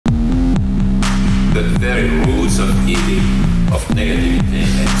12 rules of evil, of negativity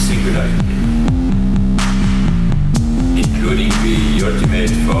and singularity, including the ultimate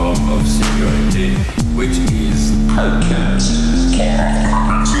form of singularity, which is to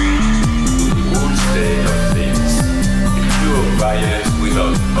the whole state of things, the pure violence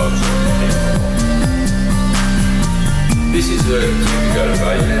without object anymore. This is the typical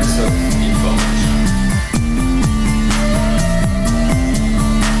violence of information.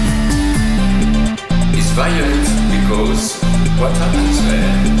 It's violent because what happens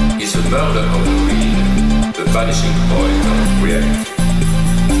there is a murder of the real, the vanishing point of reality.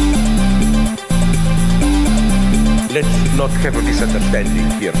 Let's not have a misunderstanding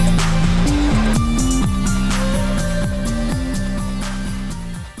here.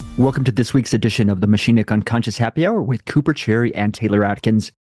 Welcome to this week's edition of the Machinic Unconscious Happy Hour with Cooper Cherry and Taylor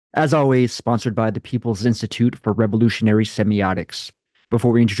Atkins. As always, sponsored by the People's Institute for Revolutionary Semiotics.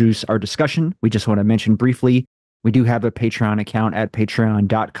 Before we introduce our discussion, we just want to mention briefly, we do have a Patreon account at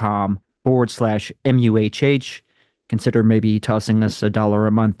patreon.com/MUHH. Consider maybe tossing us $1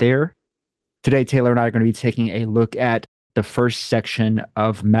 a month there. Today, Taylor and I are going to be taking a look at the first section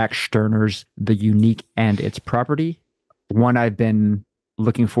of Max Stirner's The Unique and Its Property, one I've been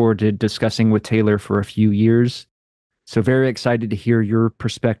looking forward to discussing with Taylor for a few years. So very excited to hear your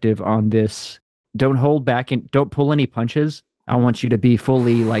perspective on this. Don't hold back and don't pull any punches. I want you to be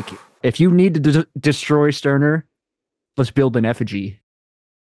fully like, if you need to destroy Stirner, let's build an effigy.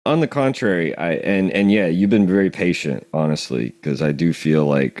 On the contrary, and yeah, you've been very patient, honestly, because I do feel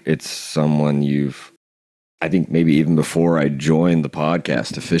like it's someone I think maybe even before I joined the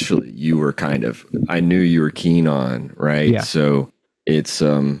podcast officially, you were I knew you were keen on, right? Yeah. So it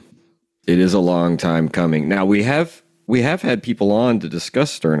is a long time coming. Now we have had people on to discuss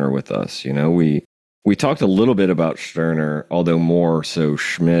Stirner with us. You know, we talked a little bit about Stirner, although more so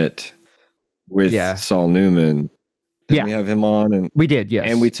Schmidt with Saul Newman. Didn't we have him on? And we did, yes.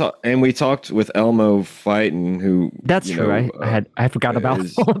 And we talked with Elmo Feiten, who that's true. I forgot about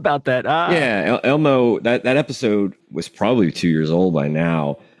that. Yeah, Elmo. That episode was probably 2 years old by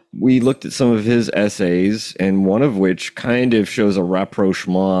now. We looked at some of his essays, and one of which kind of shows a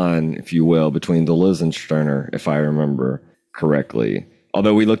rapprochement, if you will, between Deleuze and Stirner, if I remember correctly.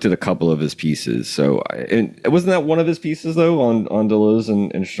 Although we looked at a couple of his pieces. So, and wasn't that one of his pieces, though, on Deleuze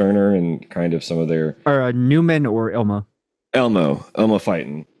and Stirner and kind of some of their... Or Newman or Elmo? Elmo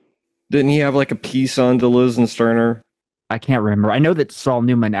Feiten. Didn't he have like a piece on Deleuze and Stirner? I can't remember. I know that Saul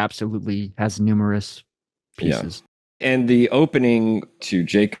Newman absolutely has numerous pieces. Yeah. And the opening to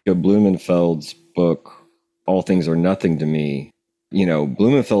Jacob Blumenfeld's book, All Things Are Nothing to Me, you know,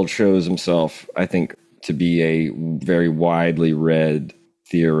 Blumenfeld shows himself, I think, to be a very widely read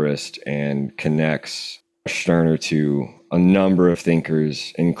theorist and connects Stirner to a number of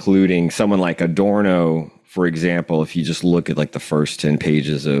thinkers, including someone like Adorno, for example. If you just look at like the first 10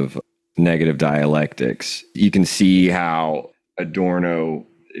 pages of Negative Dialectics, you can see how Adorno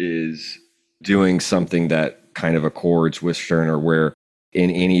is doing something that kind of accords with Stirner, where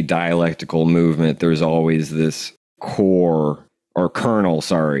in any dialectical movement, there's always this core or kernel,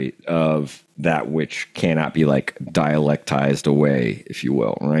 of that which cannot be like dialectized away, if you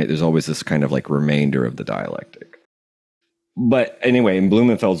will, right? There's always this kind of like remainder of the dialectic. But anyway, in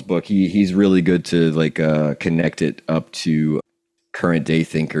Blumenfeld's book, he's really good to like connect it up to current day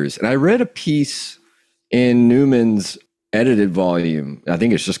thinkers. And I read a piece in Newman's edited volume. I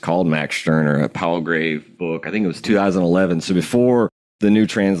think it's just called Max Stirner, a Palgrave book. I think it was 2011. So before the new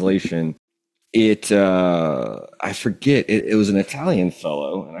translation, I forget, it was an Italian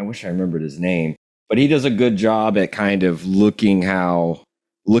fellow, and I wish I remembered his name, but he does a good job at kind of looking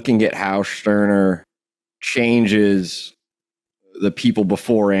at how Stirner changes the people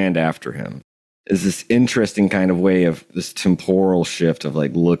before and after him. Is this interesting kind of way of this temporal shift of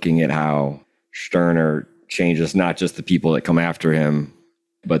like looking at how Stirner changes not just the people that come after him,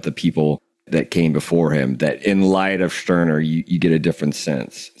 but the people that came before him, that in light of Stirner, you get a different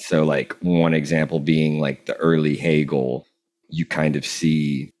sense. So like one example being like the early Hegel, you kind of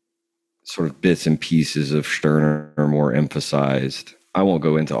see sort of bits and pieces of Stirner more emphasized. I won't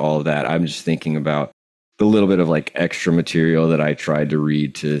go into all of that. I'm just thinking about the little bit of like extra material that I tried to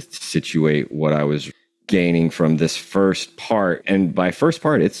read to situate what I was gaining from this first part. And by first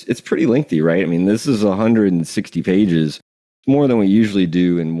part, it's pretty lengthy, right? I mean, this is 160 pages. More than we usually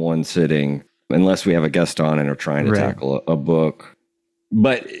do in one sitting, unless we have a guest on and are trying to tackle a book.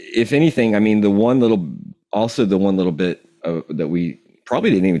 But if anything, I mean, the one little bit that we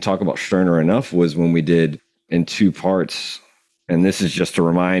probably didn't even talk about Stirner enough was when we did in 2 parts, and this is just to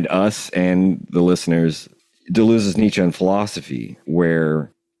remind us and the listeners, Deleuze's Nietzsche and Philosophy,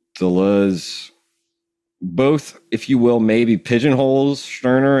 where Deleuze both, if you will, maybe pigeonholes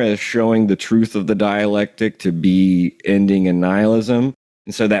Stirner as showing the truth of the dialectic to be ending in nihilism.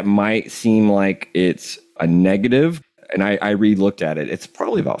 And so that might seem like it's a negative. And I re-looked at it. It's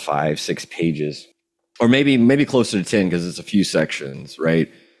probably about 5-6 pages, or maybe closer to 10 because it's a few sections, right?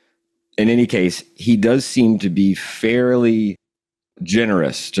 In any case, he does seem to be fairly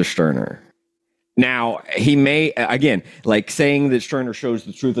generous to Stirner. Now, he may, again, like saying that Stirner shows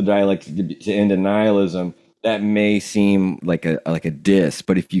the truth of dialectic to end in nihilism, that may seem like a diss.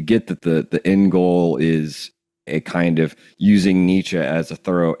 But if you get that the end goal is a kind of using Nietzsche as a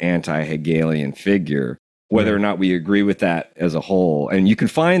thorough anti-Hegelian figure, whether or not we agree with that as a whole, and you can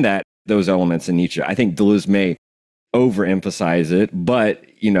find those elements in Nietzsche. I think Deleuze may overemphasize it, but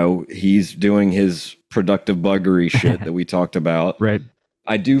he's doing his productive buggery shit that we talked about. Right.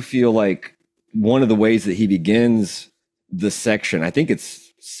 I do feel like one of the ways that he begins the section, I think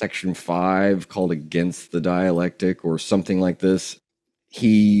it's section 5 called Against the Dialectic or something like this.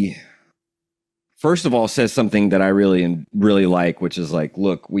 He first of all says something that I really like, which is like,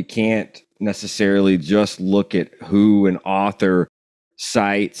 look, we can't necessarily just look at who an author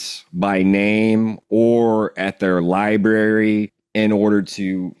cites by name or at their library in order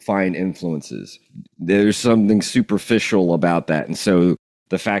to find influences. There's something superficial about that. And so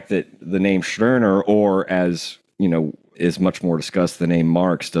the fact that the name Stirner, or as is much more discussed, the name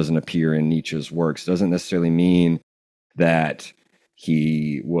Marx doesn't appear in Nietzsche's works, doesn't necessarily mean that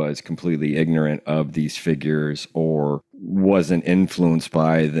he was completely ignorant of these figures or wasn't influenced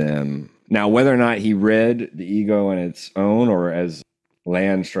by them. Now, whether or not he read The Ego on its own, or as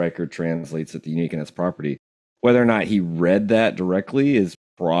Landstreicher translates it, The Unique and Its Property, whether or not he read that directly is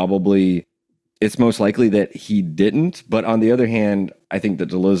probably, it's most likely that he didn't. But on the other hand, I think that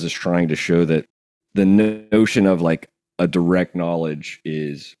Deleuze is trying to show that the notion of like a direct knowledge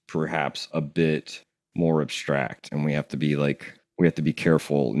is perhaps a bit more abstract, and we have to be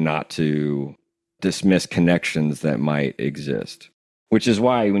careful not to dismiss connections that might exist. Which is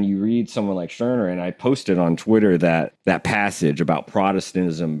why when you read someone like Stirner, and I posted on Twitter that passage about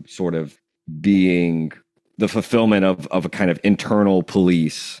Protestantism sort of being the fulfillment of a kind of internal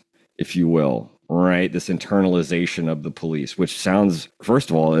police, if you will, right? This internalization of the police, which sounds, first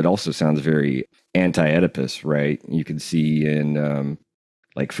of all, it also sounds very anti-Oedipus, right? You can see in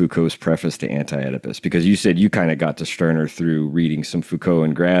like Foucault's preface to Anti-Oedipus, because you said you kind of got to Stirner through reading some Foucault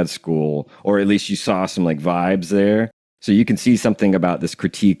in grad school, or at least you saw some like vibes there. So you can see something about this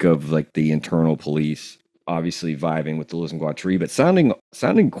critique of like the internal police, obviously vibing with Deleuze and Guattari, but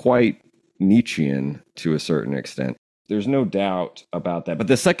sounding quite Nietzschean to a certain extent. There's no doubt about that. But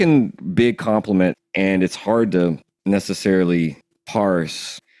the second big compliment, and it's hard to necessarily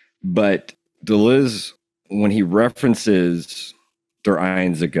parse, but Deleuze, when he references Der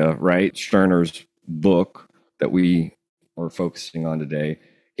Einzige, right, Stirner's book that we are focusing on today,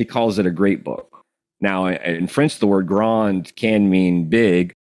 he calls it a great book. Now, in French, the word grand can mean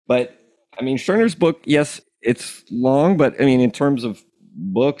big, but I mean, Stirner's book, yes, it's long, but I mean, in terms of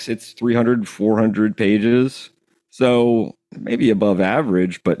books, it's 300, 400 pages. So maybe above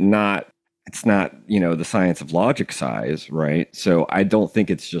average, but it's not, the Science of Logic size, right? So I don't think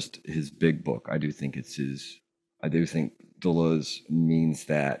it's just his big book. I do think Deleuze means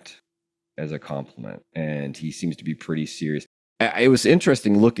that as a compliment, and he seems to be pretty serious. It was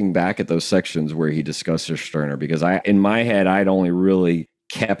interesting looking back at those sections where he discusses Stirner, because in my head, I'd only really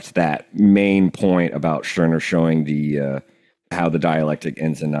kept that main point about Stirner showing how the dialectic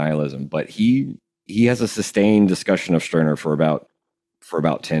ends in nihilism. But he has a sustained discussion of Stirner for about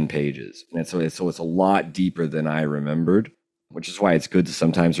 10 pages. And so it's a lot deeper than I remembered, which is why it's good to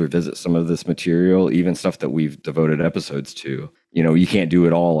sometimes revisit some of this material, even stuff that we've devoted episodes to. You can't do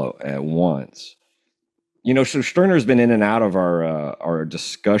it all at once. So Stirner's been in and out of our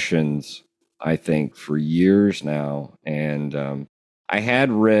discussions, I think, for years now. And I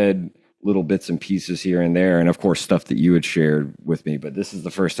had read little bits and pieces here and there, and of course, stuff that you had shared with me. But this is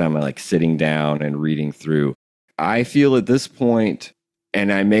the first time I like sitting down and reading through. I feel at this point,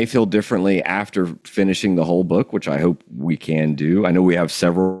 and I may feel differently after finishing the whole book, which I hope we can do. I know we have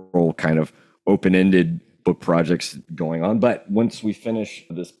several kind of open-ended book projects going on, but once we finish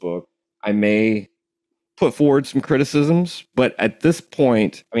this book, I may put forward some criticisms. But at this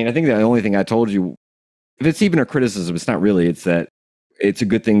point, I mean, I think the only thing I told you, if it's even a criticism, it's not really, it's that it's a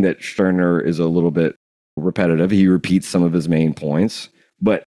good thing that Stirner is a little bit repetitive. He repeats some of his main points,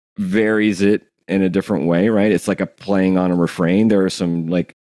 but varies it in a different way, right? It's like a playing on a refrain. There are some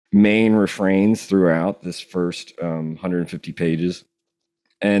like main refrains throughout this first 150 pages.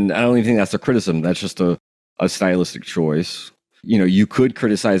 And I don't even think that's a criticism. That's just a stylistic choice. you could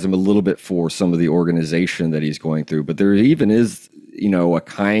criticize him a little bit for some of the organization that he's going through, but there even is, a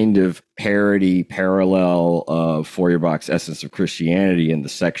kind of parody parallel of Feuerbach's Essence of Christianity in the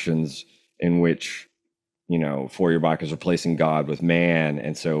sections in which, Feuerbach is replacing God with man.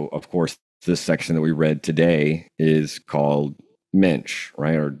 And so, of course, this section that we read today is called Mensch,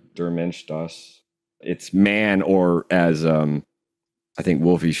 right? Or Der Mensch das. It's man, or as I think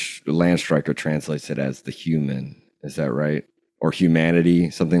Wolfie Landstreicher translates it as the human. Is that right? Or humanity,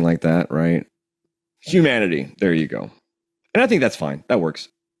 something like that, right? Humanity. There you go. And I think that's fine. That works.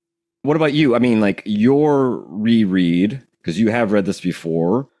 What about you? I mean, like your reread, because you have read this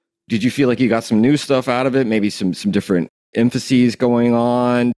before. Did you feel like you got some new stuff out of it? Maybe some different emphases going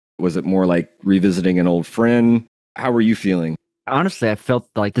on? Was it more like revisiting an old friend? How were you feeling? Honestly, I felt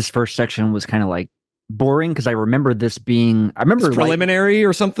like this first section was kind of like boring because I remember this being, it's preliminary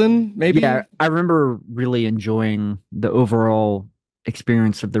or something, maybe? Yeah, I remember really enjoying the overall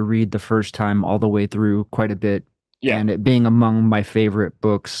experience of the read the first time all the way through quite a bit. Yeah. And it being among my favorite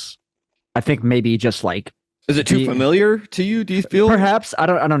books. I think maybe just like... Is it too familiar to you? Do you feel? Perhaps. I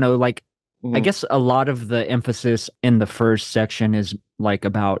don't know. Like, I guess a lot of the emphasis in the first section is like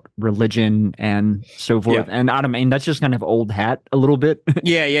about religion and so forth. Yeah. And I mean, that's just kind of old hat a little bit.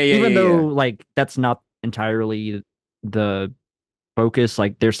 Yeah. Even though like that's not entirely the focus.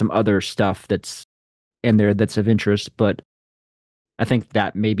 Like there's some other stuff that's in there that's of interest, but I think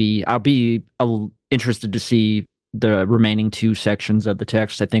that maybe I'll be interested to see the remaining two sections of the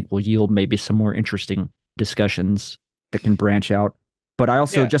text. I think will yield maybe some more interesting discussions that can branch out. But I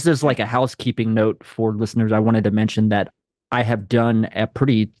also, just as like a housekeeping note for listeners, I wanted to mention that I have done a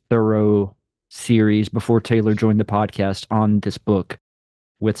pretty thorough series before Taylor joined the podcast on this book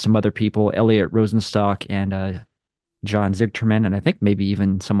with some other people, Elliot Rosenstock and John Zichterman, and I think maybe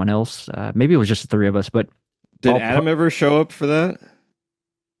even someone else. Maybe it was just the three of us. But did Adam ever show up for that?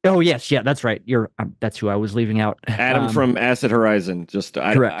 Oh yes, yeah, that's right. That's who I was leaving out. Adam from Acid Horizon. Just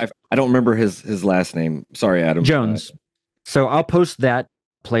correct. I don't remember his last name. Sorry, Adam Jones. So I'll post that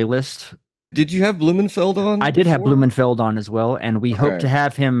playlist. Did you have Blumenfeld on? I did have Blumenfeld on as well, and we hope to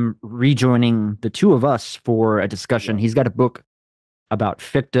have him rejoining the two of us for a discussion. He's got a book about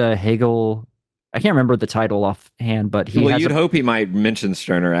Fichte, Hegel. I can't remember the title offhand, but you'd hope he might mention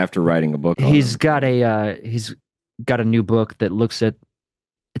Stirner after writing a book. He's got a new book that looks at.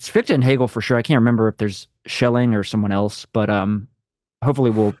 It's Fichte and Hegel for sure. I can't remember if there's Schelling or someone else, but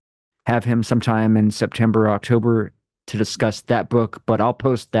hopefully we'll have him sometime in September, October to discuss that book. But I'll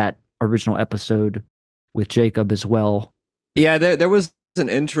post that original episode with Jacob as well. Yeah, there was an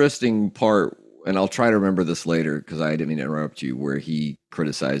interesting part, and I'll try to remember this later because I didn't mean to interrupt you, where he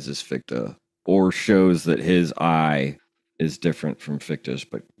criticizes Fichte or shows that his eye is different from Fichte's,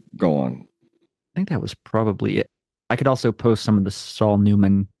 but go on. I think that was probably it. I could also post some of the Saul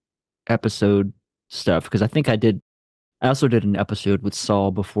Newman episode stuff because I think I also did an episode with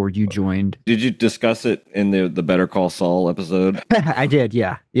Saul before you joined. Did you discuss it in the Better Call Saul episode? I did,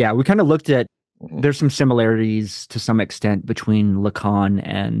 yeah. Yeah, we kind of looked at, there's some similarities to some extent between Lacan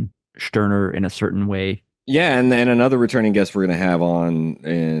and Stirner in a certain way. Yeah, and then another returning guest we're going to have on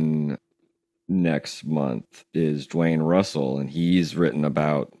in next month is Dwayne Russell, and he's written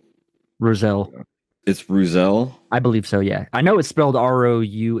about... Roselle. It's Roussel? I believe so, yeah. I know it's spelled Rousselle,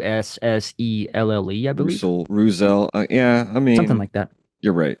 I believe. Roussel. Yeah, I mean... Something like that.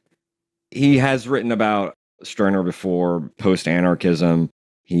 You're right. He has written about Stirner before, post-anarchism.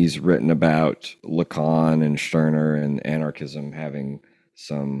 He's written about Lacan and Stirner and anarchism having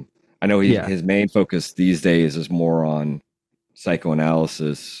some... I know his main focus these days is more on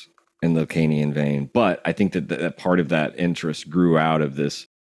psychoanalysis in the Lacanian vein, but I think that part of that interest grew out of this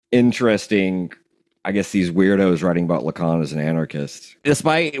interesting... I guess these weirdos writing about Lacan as an anarchist,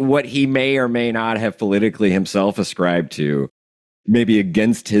 despite what he may or may not have politically himself ascribed to, maybe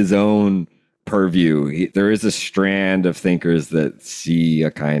against his own purview, there is a strand of thinkers that see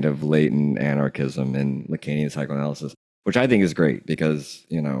a kind of latent anarchism in Lacanian psychoanalysis, which I think is great because,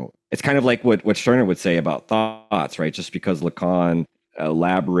 it's kind of like what Stirner would say about thoughts, right? Just because Lacan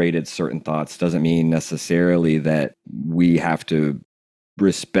elaborated certain thoughts doesn't mean necessarily that we have to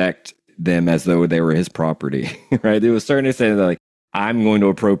respect them as though they were his property, right? It was Stirner saying that, like, I'm going to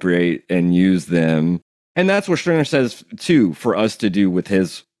appropriate and use them. And that's what Stirner says, too, for us to do with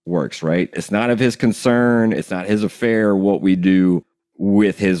his works, right? It's not of his concern. It's not his affair what we do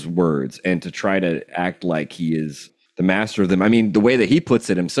with his words, and to try to act like he is the master of them. I mean, the way that he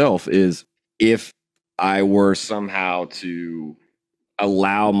puts it himself is, if I were somehow to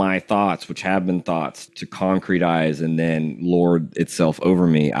allow my thoughts, which have been thoughts, to concretize and then lord itself over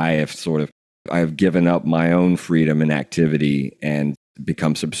me, I have sort of I've given up my own freedom and activity and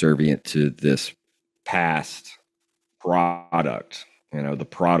become subservient to this past product. The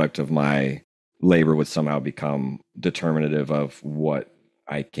product of my labor would somehow become determinative of what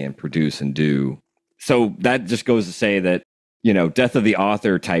I can produce and do. So that just goes to say that, death of the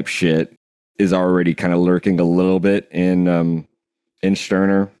author type shit is already kind of lurking a little bit in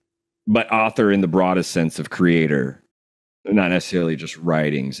Stirner, but author in the broadest sense of creator, not necessarily just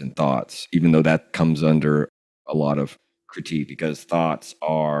writings and thoughts, even though that comes under a lot of critique, because thoughts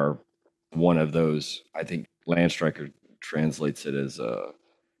are one of those. I think Landstreicher translates it as a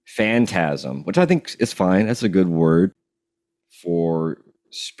phantasm, which I think is fine. That's a good word for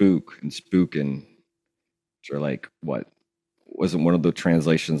spook and spookin', which are like, what wasn't one of the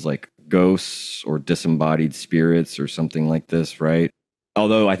translations like ghosts or disembodied spirits or something like this, right?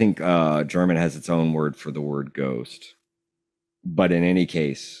 Although I think German has its own word for the word ghost. But in any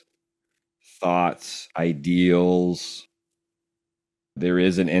case, thoughts, ideals, there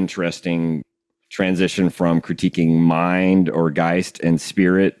is an interesting transition from critiquing mind or Geist and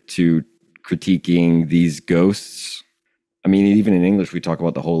spirit to critiquing these ghosts. I mean, even in English, we talk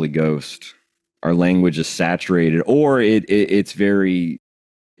about the Holy Ghost. Our language is saturated, or it's very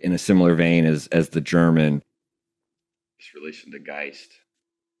in a similar vein as the German, this relation to Geist.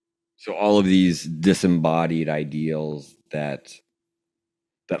 So all of these disembodied ideals that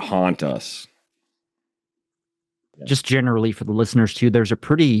haunt us. Just generally for the listeners too, there's a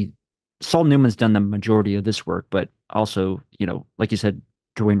pretty, Saul Newman's done the majority of this work, but also, like you said,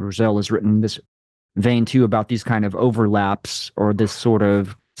 Dwayne Roselle has written this vein too about these kind of overlaps or this sort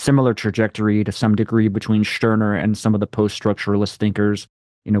of similar trajectory to some degree between Stirner and some of the post-structuralist thinkers.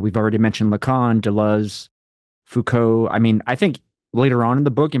 We've already mentioned Lacan, Deleuze, Foucault. I mean, I think later on in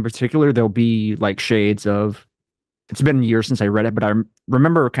the book in particular, there'll be like shades of, it's been years since I read it, but I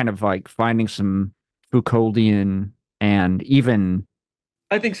remember kind of like finding some Foucauldian and even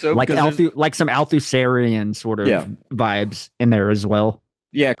I think so, like some Althusserian sort of vibes in there as well.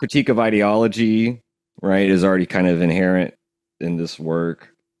 Yeah, critique of ideology, right, is already kind of inherent in this work.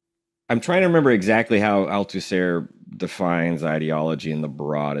 I'm trying to remember exactly how Althusser defines ideology in the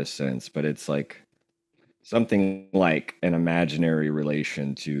broadest sense, but it's like something like an imaginary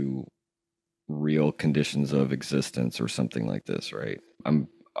relation to real conditions of existence or something like this, right? I'm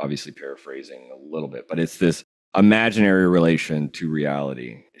obviously paraphrasing a little bit, but it's this imaginary relation to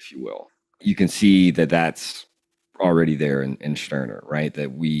reality, if you will. You can see that that's already there in Stirner, right?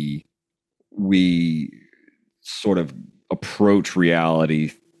 That we sort of approach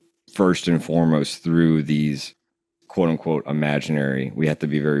reality first and foremost through these quote unquote imaginary. We have to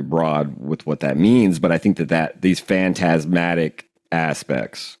be very broad with what that means, but I think that these phantasmatic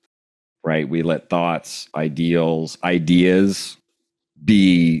aspects, right? We let thoughts, ideals, ideas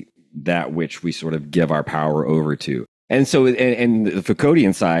be that which we sort of give our power over to. And so, and the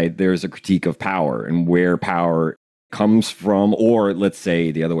Foucauldian side, there's a critique of power and where power comes from, or let's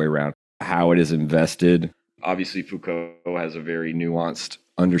say the other way around, how it is invested. Obviously, Foucault has a very nuanced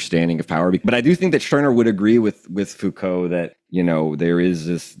understanding of power, but I do think that Stirner would agree with Foucault that, there is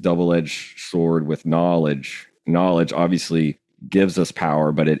this double-edged sword with knowledge. Knowledge obviously gives us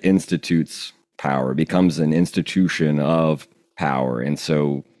power, but it institutes power, becomes an institution of power. And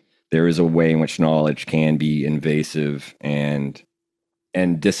so there is a way in which knowledge can be invasive and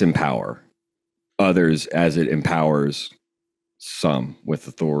disempower others as it empowers some with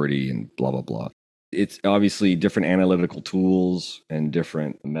authority and blah, blah, blah. It's obviously different analytical tools and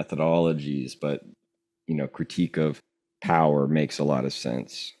different methodologies, but, critique of power makes a lot of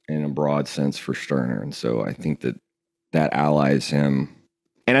sense in a broad sense for Stirner. And so I think that allies him.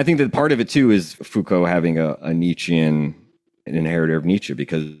 And I think that part of it too is Foucault having a Nietzschean, an inheritor of Nietzsche,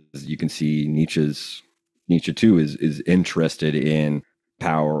 because you can see Nietzsche too is interested in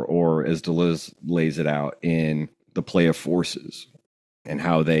power, or as Deleuze lays it out, in the play of forces and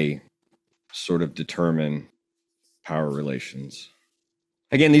how they sort of determine power relations.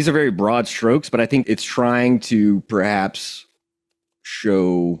 Again, these are very broad strokes, but I think it's trying to perhaps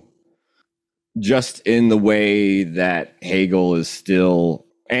show, just in the way that Hegel is still,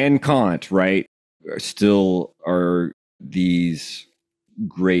 and Kant, right, still are these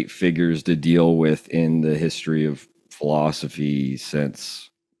great figures to deal with in the history of philosophy since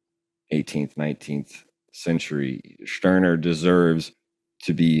 18th, 19th century. Stirner deserves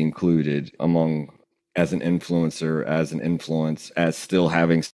to be included among, as an influencer, as an influence, as still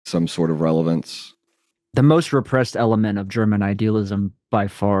having some sort of relevance. The most repressed element of German idealism by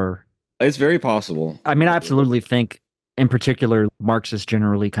far. It's very possible. I mean, I absolutely think, in particular, Marxists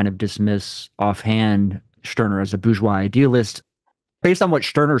generally kind of dismiss offhand Stirner as a bourgeois idealist. based on what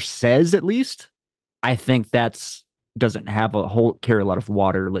Stirner says, at least, I think that's doesn't have carry a lot of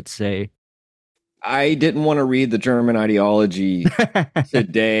water, let's say. I didn't want to read the German ideology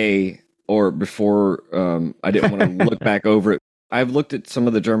today or before. I didn't want to look back over it. I've looked at some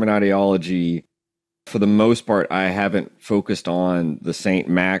of the German ideology. For the most part, I haven't focused on the St.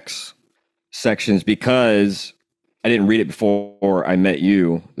 Max sections because I didn't read it before I met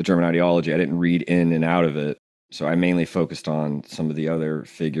you, the German ideology. I didn't read in and out of it. So I mainly focused on some of the other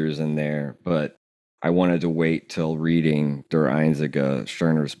figures in there. But I wanted to wait till reading Der Einzige,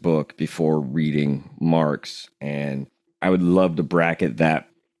 Stirner's book, before reading Marx. And I would love to bracket that.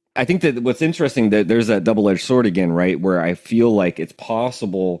 I think that what's interesting, that there's that double-edged sword again, right? Where I feel like it's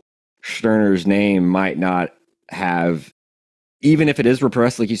possible Stirner's name might not have, even if it is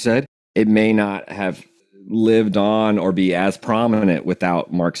repressed, like you said, it may not have lived on or be as prominent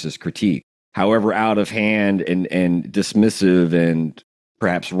without Marx's critique. However out of hand and dismissive and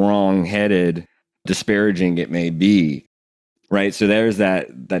perhaps wrong-headed, disparaging it may be, right? So there's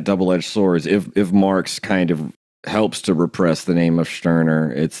that double-edged sword. If Marx kind of helps to repress the name of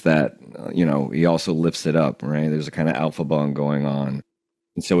Stirner, it's that, he also lifts it up, right? There's a kind of alpha bung going on.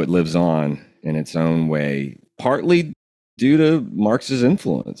 And so it lives on in its own way, partly due to Marx's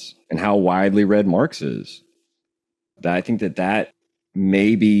influence and how widely read Marx is. I think that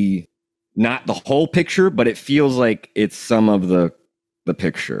may be not the whole picture, but it feels like it's some of the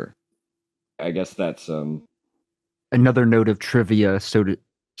picture. I guess that's another note of trivia, so to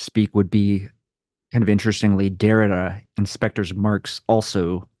speak, would be kind of interestingly, Derrida, Inspectors Marx,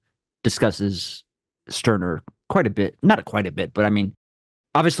 also discusses Stirner quite a bit. Not quite a bit, but I mean,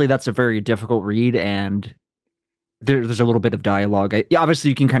 obviously that's a very difficult read, and there's a little bit of dialogue. Obviously,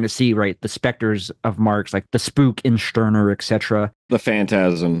 you can kind of see, right, the specters of Marx, like the spook in Stirner, etc. The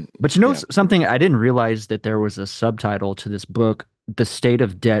phantasm. But something, I didn't realize that there was a subtitle to this book, The State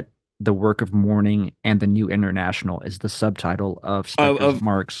of Debt, The Work of Mourning, and the New International is the subtitle of Specters of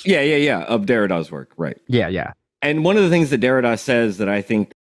Marx. Yeah, of Derrida's work, right. Yeah. And one of the things that Derrida says that I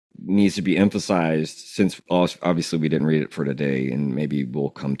think needs to be emphasized, since obviously we didn't read it for today, and maybe we'll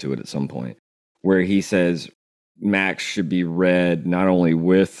come to it at some point, where he says Max Stirner should be read not only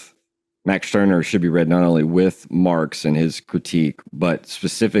with Marx and his critique, but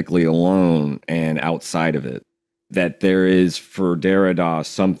specifically alone and outside of it. That there is, for Derrida,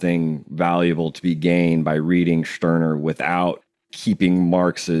 something valuable to be gained by reading Stirner without keeping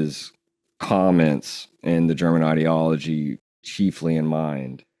Marx's comments and the German ideology chiefly in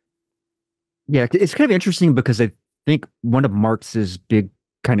mind. Yeah, it's kind of interesting because I think one of Marx's big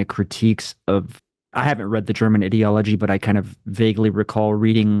kind of critiques of, I haven't read the German ideology, but I kind of vaguely recall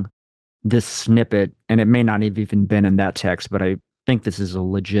reading this snippet, and it may not have even been in that text, but I think this is a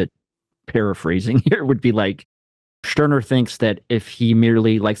legit paraphrasing here, would be like, Stirner thinks that if he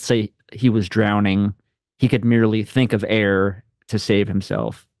merely, like, say he was drowning, he could merely think of air to save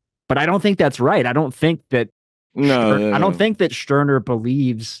himself. But I don't think that's right. I don't think that I don't think that Stirner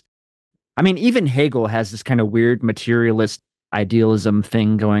believes. I mean, even Hegel has this kind of weird materialist idealism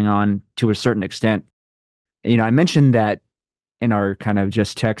thing going on to a certain extent. I mentioned that in our kind of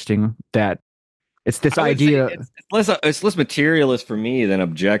just texting, that it's this idea. It's less materialist for me than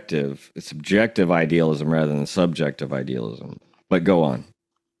objective. It's subjective idealism rather than subjective idealism. But go on.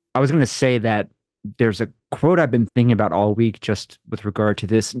 I was going to say that there's a quote I've been thinking about all week just with regard to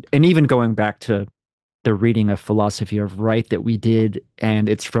this, and even going back to the reading of Philosophy of Right that we did, and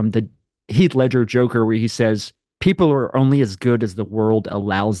it's from the Heath Ledger Joker, where he says, people are only as good as the world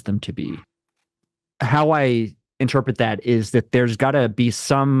allows them to be. How I interpret that is that there's got to be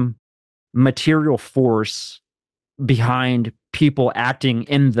some material force behind people acting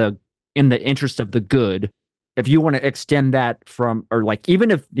in the interest of the good. If you want to extend that from, or like, even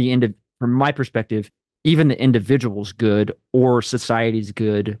if from my perspective, even the individual's good or society's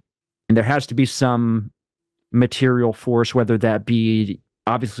good, and there has to be some material force, whether that be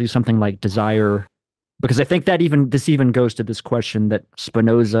obviously something like desire, because I think that this even goes to this question that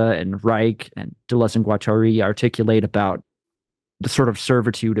Spinoza and Reich and Deleuze and Guattari articulate about the sort of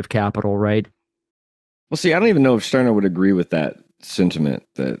servitude of capital, right? Well, see, I don't even know if Stirner would agree with that sentiment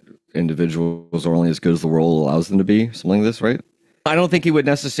that individuals are only as good as the world allows them to be, something like this, right? I don't think he would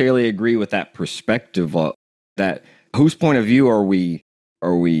necessarily agree with that perspective. That whose point of view are we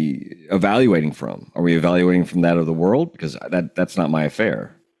evaluating from? Are we evaluating from that of the world? Because that's not my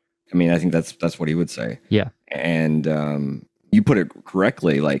affair. I mean, I think that's what he would say. Yeah. And you put it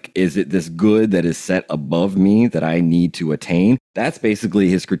correctly. Like, is it this good that is set above me that I need to attain? That's basically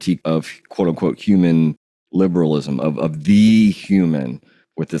his critique of quote unquote human liberalism, of the human,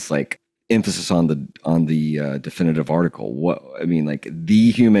 with this like emphasis on the definitive article. What I mean, like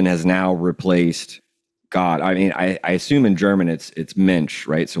the human has now replaced God. I mean, I assume in German it's Mensch,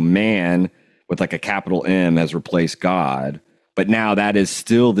 right? So man with like a capital M has replaced God, but now that is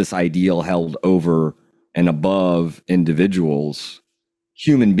still this ideal held over and above individuals,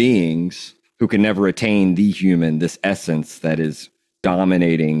 human beings who can never attain the human, this essence that is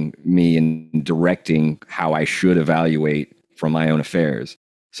dominating me and directing how I should evaluate from my own affairs.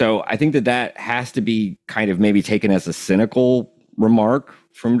 So I think that has to be kind of maybe taken as a cynical remark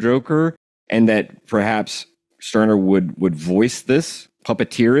from Joker, and that perhaps Stirner would voice this,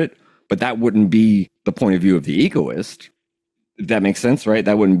 puppeteer it, but that wouldn't be the point of view of the egoist. If that makes sense, right?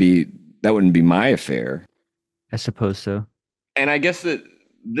 That wouldn't be my affair. I suppose so. And I guess that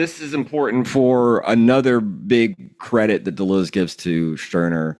this is important for another big credit that Deleuze gives to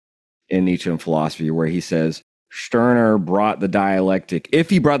Stirner in Nietzschean philosophy, where he says Stirner brought the dialectic. If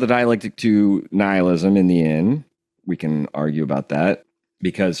he brought the dialectic to nihilism in the end, we can argue about that,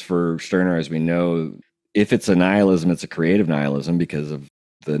 because for Stirner, as we know, if it's a nihilism, it's a creative nihilism, because of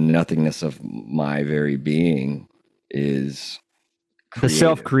the nothingness of my very being is creative. The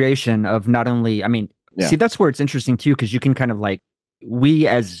self-creation of not only, I mean, see, that's where it's interesting too, because you can kind of like, we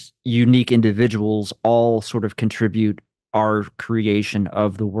as unique individuals all sort of contribute our creation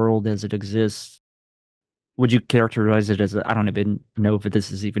of the world as it exists. Would you characterize it as, I don't even know if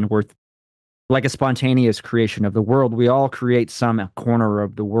this is even worth, like a spontaneous creation of the world? We all create some corner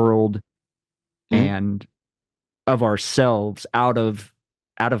of the world and of ourselves out of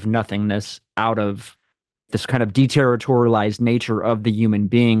nothingness, out of this kind of deterritorialized nature of the human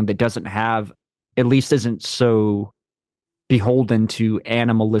being that doesn't have, at least isn't so beholden to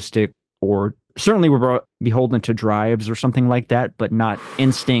animalistic, or certainly we're beholden to drives or something like that, but not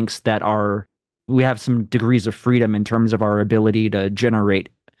instincts that are, we have some degrees of freedom in terms of our ability to generate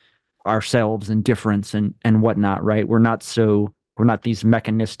ourselves and difference and whatnot, right? We're not these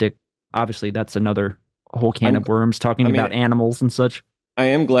mechanistic, obviously that's another whole can of worms talking about animals and such. I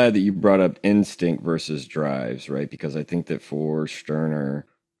am glad that you brought up instinct versus drives, right? Because I think that for Stirner,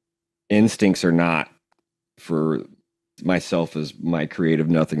 instincts are not, for myself as my creative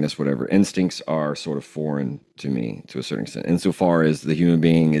nothingness, whatever, instincts are sort of foreign to me to a certain extent. Insofar as the human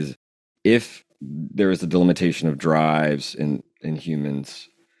being is, if there is a delimitation of drives in humans,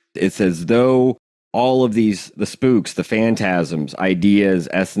 it's as though all of these, the spooks, the phantasms, ideas,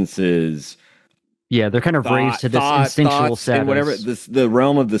 essences, they're kind of raised to this instinctual status. And whatever, the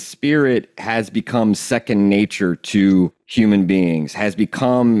realm of the spirit has become second nature to human beings, has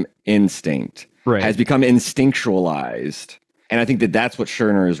become instinct, has become instinctualized. And I think that that's what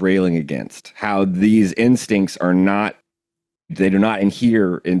Stirner is railing against, how these instincts are not, they do not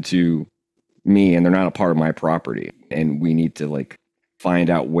adhere into me, and they're not a part of my property. And we need to like find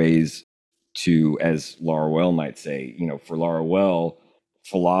out ways to, as Laruelle might say, for Laruelle,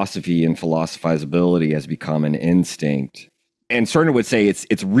 philosophy and philosophizability has become an instinct. And Stirner would say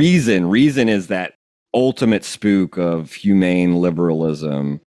it's reason. Reason is that ultimate spook of humane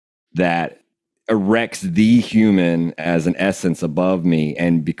liberalism that erects the human as an essence above me,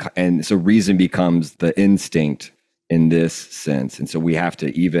 and so reason becomes the instinct in this sense. And so we have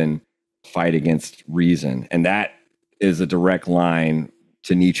to even fight against reason. And that is a direct line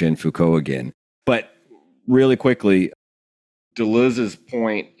to Nietzsche and Foucault again. But really quickly, Deleuze's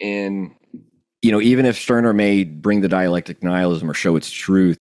point in, even if Stirner may bring the dialectic nihilism or show its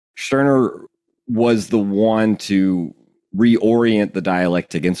truth, Stirner was the one to reorient the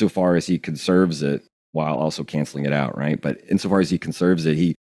dialectic insofar as he conserves it while also canceling it out, right? But insofar as he conserves it,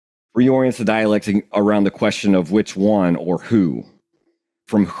 he reorients the dialectic around the question of which one or who.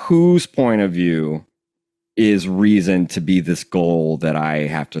 From whose point of view is reason to be this goal that I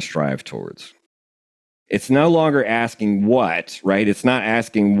have to strive towards? It's no longer asking what, right? It's not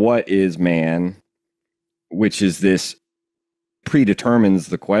asking what is man, which is this predetermines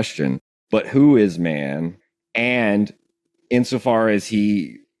the question, but who is man? And insofar as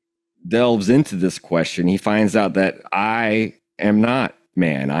he delves into this question, he finds out that I am not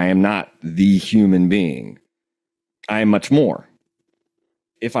man. I am not the human being. I am much more.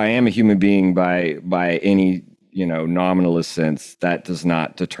 If I am a human being by any, nominalist sense, that does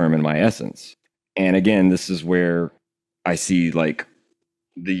not determine my essence. And again, this is where I see like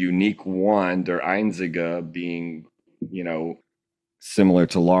the unique one, der Einzige, being, similar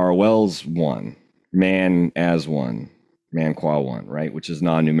to Laruelle's one, man as one, man qua one, right? Which is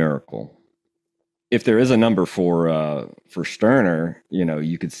non-numerical. If there is a number for Stirner,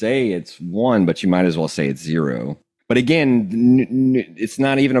 you could say it's one, but you might as well say it's zero. But again, it's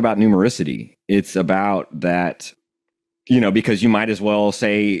not even about numericity. It's about that, because you might as well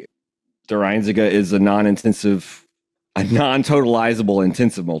say Der Einzige is a non-totalizable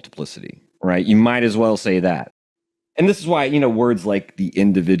intensive multiplicity, right? You might as well say that. And this is why, words like the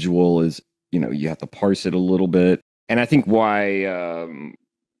individual is, you have to parse it a little bit. And I think why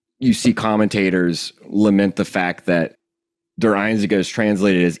you see commentators lament the fact that Der Einzige is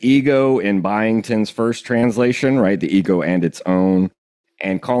translated as ego in Byington's first translation, right? The ego and its own,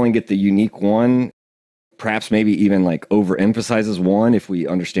 and calling it the unique one, perhaps maybe even like overemphasizes one if we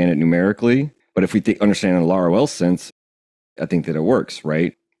understand it numerically. But if we understand it in Laruel's sense, I think that it works,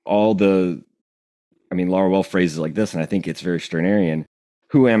 right? Laruel phrases like this, and I think it's very Stirnerian.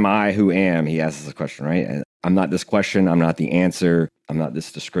 Who am I? Who am? He asks the question, right? I'm not this question. I'm not the answer. I'm not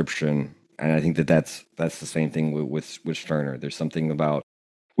this description. And I think that's the same thing with Stirner. There's something about,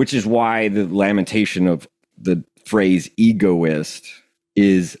 which is why the lamentation of the phrase egoist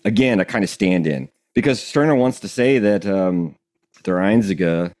is, again, a kind of stand-in. Because Stirner wants to say that Der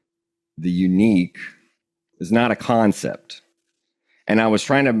Einzige, the unique, is not a concept. And I was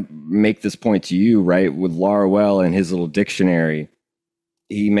trying to make this point to you, right? With Laruel and his little dictionary,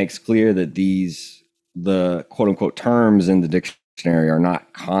 he makes clear that the quote-unquote terms in the dictionary are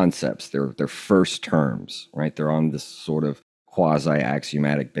not concepts. They're first terms, right? They're on this sort of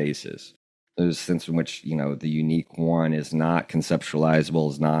quasi-axiomatic basis. There's a sense in which, the unique one is not conceptualizable,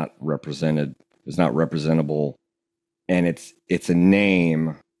 is not represented, is not representable, and it's a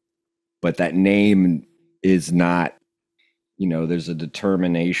name, but that name is not, there's a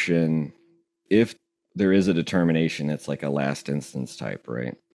determination. If there is a determination, it's like a last instance type,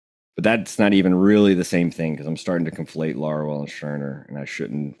 right? But that's not even really the same thing, because I'm starting to conflate Laruel and Stirner, and I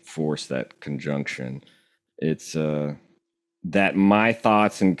shouldn't force that conjunction. It's that my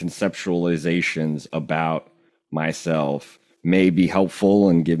thoughts and conceptualizations about myself may be helpful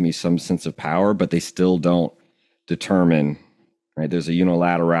and give me some sense of power, but they still don't determine, right? There's a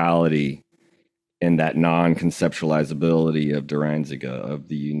unilaterality in that non-conceptualizability of Der Einzige, of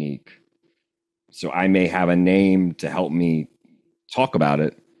the unique. So I may have a name to help me talk about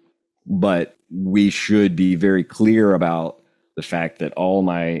it, but we should be very clear about the fact that all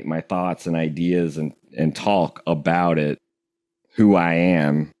my thoughts and ideas and talk about it, who I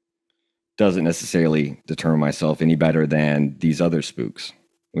am, doesn't necessarily determine myself any better than these other spooks.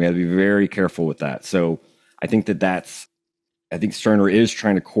 We have to be very careful with that. So I think I think Stirner is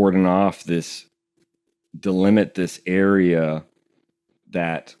trying to cordon off delimit this area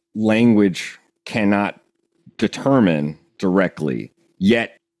that language cannot determine directly.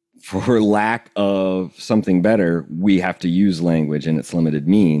 Yet, for lack of something better, we have to use language in its limited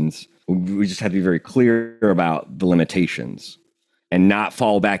means. We just have to be very clear about the limitations and not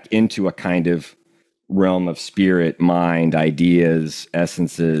fall back into a kind of realm of spirit, mind, ideas,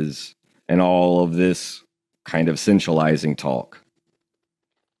 essences, and all of this kind of essentializing talk.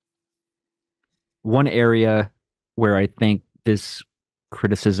 One area where I think this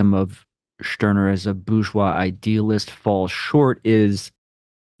criticism of Stirner as a bourgeois idealist falls short is,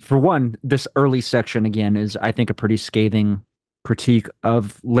 for one, this early section, again, is, I think, a pretty scathing critique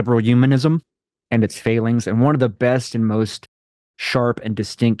of liberal humanism and its failings. And one of the best and most sharp and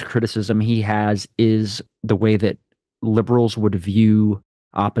distinct criticism he has is the way that liberals would view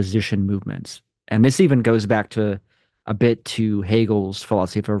opposition movements. And this even goes back to a bit to Hegel's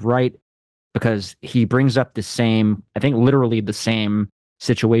philosophy of right, because he brings up the same, I think literally the same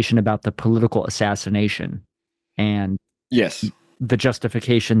situation about the political assassination and yes, the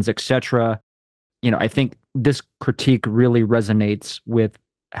justifications, etc. I think this critique really resonates with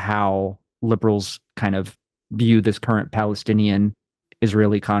how liberals kind of view this current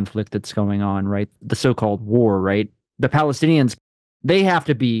Palestinian-Israeli conflict that's going on, right? The so-called war, right? The Palestinians, they have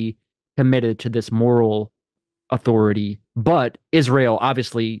to be committed to this moral authority, but Israel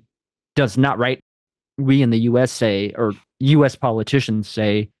obviously does not, right? We in the US say, or US politicians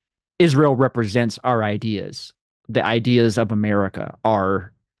say, Israel represents our ideas. The ideas of America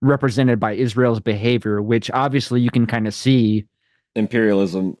are represented by Israel's behavior, which obviously you can kind of see.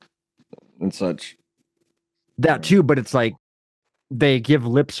 Imperialism and such. That too, but it's like they give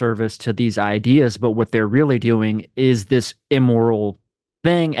lip service to these ideas, but what they're really doing is this immoral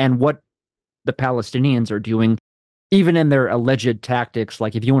thing. And what the Palestinians are doing, even in their alleged tactics,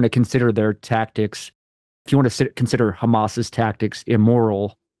 like if you want to consider their tactics, if you want to consider Hamas's tactics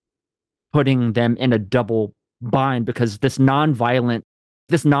immoral, putting them in a double bind, because this nonviolent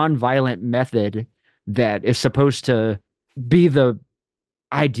method that is supposed to be the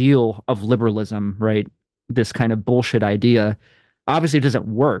ideal of liberalism, right? This kind of bullshit idea obviously doesn't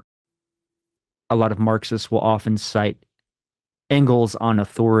work. A lot of Marxists will often cite Engels on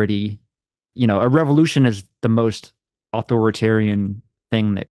authority. A revolution is the most authoritarian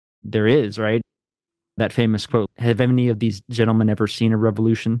thing that there is, right? That famous quote, have any of these gentlemen ever seen a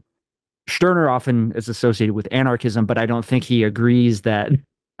revolution? Stirner often is associated with anarchism, but I don't think he agrees that,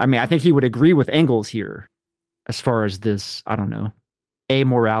 I mean, I think he would agree with Engels here as far as this, I don't know,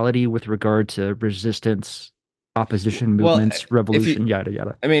 amorality with regard to resistance, opposition Well, movements, if you, revolution, yada,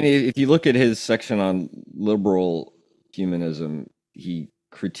 yada. I mean, if you look at his section on liberal humanism, he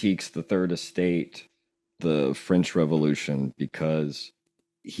critiques the Third Estate, the French Revolution, because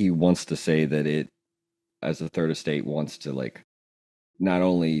he wants to say that it, as the Third Estate, wants to like not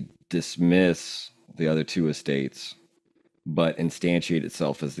only dismiss the other two estates, but instantiate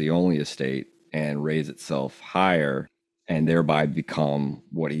itself as the only estate and raise itself higher and thereby become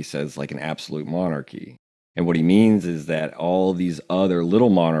what he says like an absolute monarchy. And what he means is that all these other little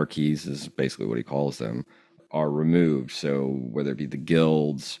monarchies, is basically what he calls them, are removed. So whether it be the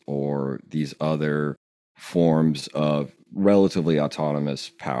guilds or these other forms of relatively autonomous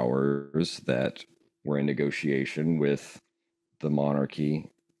powers that were in negotiation with the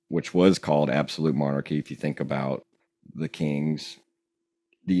monarchy, which was called absolute monarchy. If you think about the kings,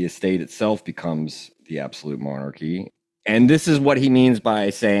 the estate itself becomes the absolute monarchy. And this is what he means by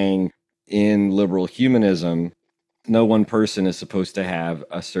saying in liberal humanism, no one person is supposed to have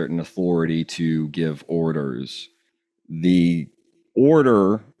a certain authority to give orders. The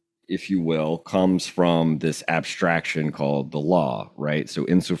order, if you will, comes from this abstraction called the law, right? So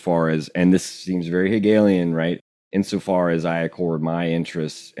insofar as, and this seems very Hegelian, right? Insofar as I accord my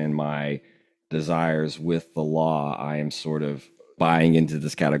interests and my desires with the law, I am sort of buying into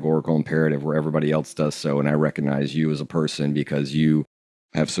this categorical imperative where everybody else does so, and I recognize you as a person because you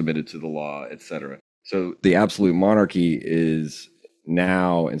have submitted to the law, etc. So the absolute monarchy is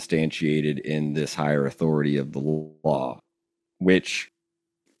now instantiated in this higher authority of the law, which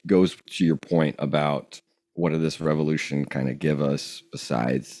goes to your point about what did this revolution kind of give us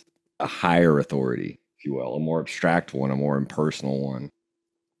besides a higher authority, if you will, a more abstract one, a more impersonal one.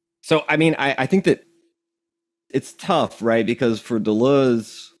 So, I mean, I think that it's tough, right? Because for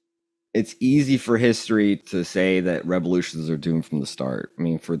Deleuze, it's easy for history to say that revolutions are doomed from the start. I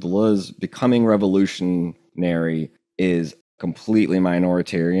mean, for Deleuze, becoming revolutionary is completely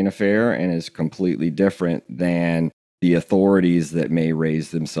minoritarian affair and is completely different than the authorities that may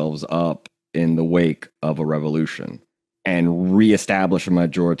raise themselves up in the wake of a revolution and reestablish a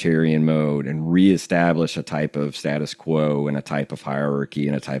majoritarian mode and reestablish a type of status quo and a type of hierarchy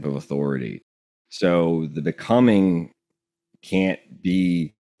and a type of authority. So the becoming can't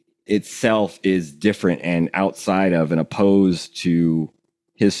be itself is different and outside of and opposed to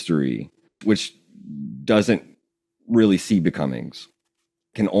history, which doesn't really see becomings,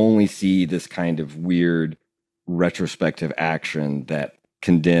 can only see this kind of weird retrospective action that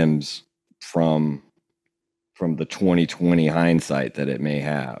condemns from the 2020 hindsight that it may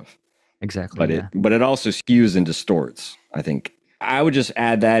have. Exactly. But it also skews and distorts. I think I would just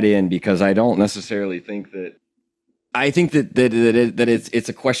add that in because I don't necessarily think that. I think that it's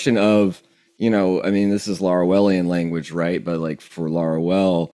a question of, you know, I mean, this is Laruellian language, right? But like for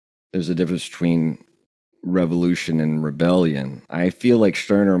Laruelle, there's a difference between revolution and rebellion. I feel like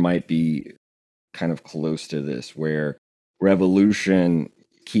Stirner might be kind of close to this, where revolution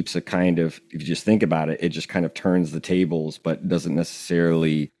keeps a kind of, if you just think about it, it just kind of turns the tables, but doesn't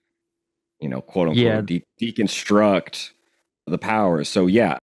necessarily, you know, quote unquote, deconstruct the powers. So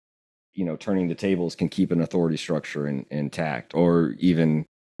yeah, you know, turning the tables can keep an authority structure intact or even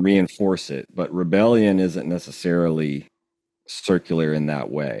reinforce it. But rebellion isn't necessarily circular in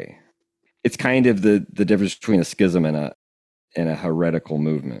that way. It's kind of the difference between a schism and a heretical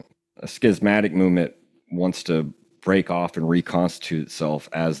movement. A schismatic movement wants to break off and reconstitute itself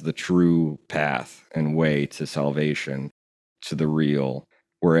as the true path and way to salvation, to the real,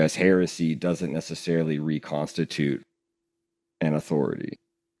 whereas heresy doesn't necessarily reconstitute an authority.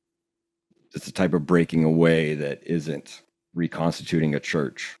 It's a type of breaking away that isn't reconstituting a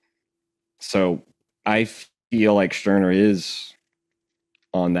church. So I feel like Stirner is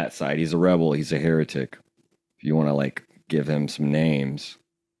on that side. He's a rebel. He's a heretic. If you want to like give him some names,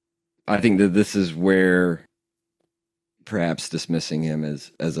 I think that this is where perhaps dismissing him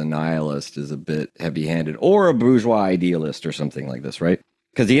as a nihilist is a bit heavy-handed, or a bourgeois idealist or something like this, right?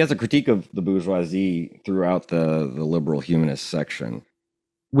 Because he has a critique of the bourgeoisie throughout the liberal humanist section.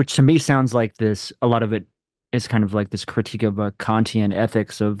 Which to me sounds like this, a lot of it is kind of like this critique of a Kantian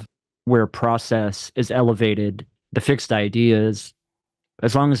ethics of where process is elevated, the fixed ideas,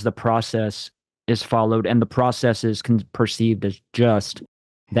 as long as the process is followed and the process is perceived as just,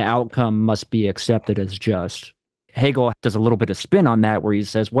 the outcome must be accepted as just. Hegel does a little bit of spin on that where he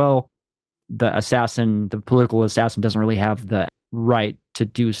says, well, the political assassin doesn't really have the right to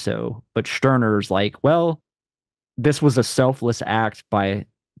do so. But Stirner's like, well, this was a selfless act by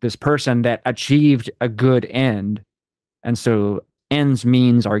this person that achieved a good end. And so ends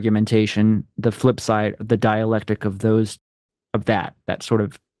means argumentation, the flip side, the dialectic of that sort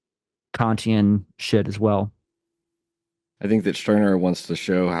of Kantian shit as well. I think that Stirner wants to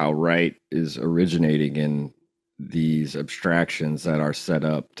show how right is originating in these abstractions that are set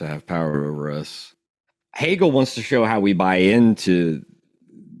up to have power over us. Hegel wants to show how we buy into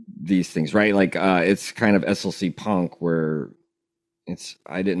these things, right? Like it's kind of SLC punk where it's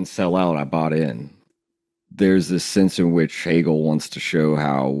I didn't sell out, I bought in. There's this sense in which Hegel wants to show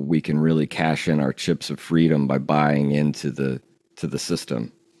how we can really cash in our chips of freedom by buying into the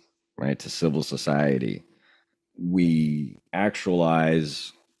system, right? To civil society. We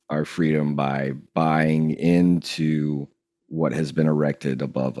actualize our freedom by buying into what has been erected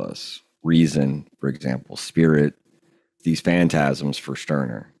above us. Reason, for example, spirit, these phantasms for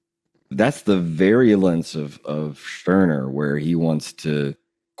Stirner. That's the virulence of Stirner, where he wants to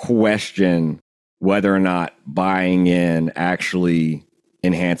question whether or not buying in actually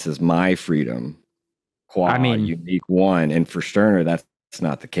enhances my freedom, qua unique one. And for Stirner, that's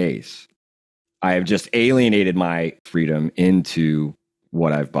not the case. I have just alienated my freedom into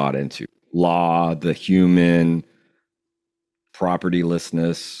what I've bought into. Law, the human,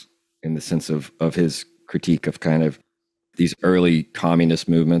 propertylessness, in the sense of his critique of kind of these early communist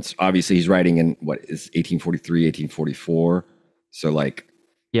movements. Obviously, he's writing in, what is 1843, 1844. So like...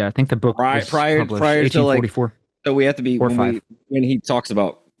 Yeah, I think the book was prior published to like... 1844. So we have to be... When he talks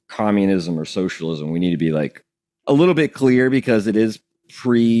about communism or socialism, we need to be like a little bit clear because it is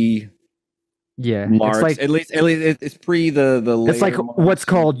pre... Yeah, Marx, it's like, at least it's pre the it's like Marx what's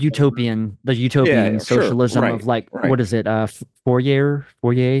called the utopian socialism of like what is it? Fourier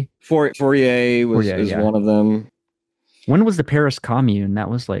is one of them. When was the Paris Commune?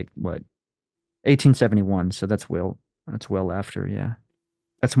 That was like what, 1871. So that's well after. Yeah,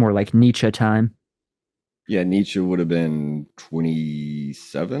 that's more like Nietzsche time. Yeah, Nietzsche would have been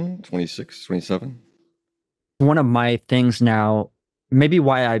 27, 26, 27. One of my things now, maybe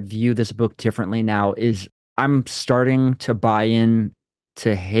why I view this book differently now, is I'm starting to buy in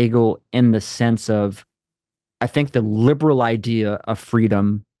to Hegel in the sense of, I think the liberal idea of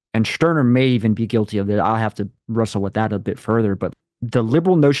freedom, and Stirner may even be guilty of it. I'll have to wrestle with that a bit further, but the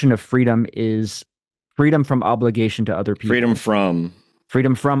liberal notion of freedom is freedom from obligation to other people.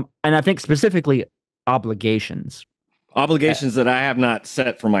 Freedom from, and I think specifically obligations that I have not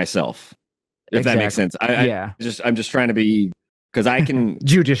set for myself. If that makes sense. I'm just trying to be, because I can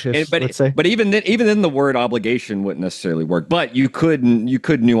judicious, let's say. But even then, the word obligation wouldn't necessarily work. But you could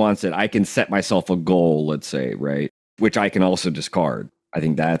nuance it. I can set myself a goal, let's say, right, which I can also discard. I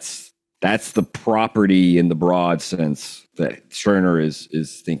think that's the property in the broad sense that Stirner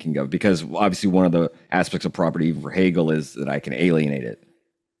is thinking of, because obviously one of the aspects of property for Hegel is that I can alienate it,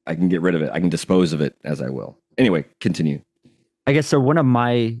 I can get rid of it, I can dispose of it as I will. Anyway, continue. I guess so. One of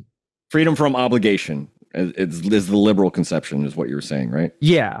my freedom from obligation is the liberal conception, is what you were saying, right?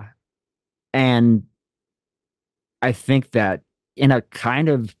 Yeah. And I think that in a kind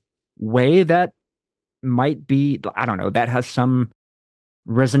of way that might be, I don't know, that has some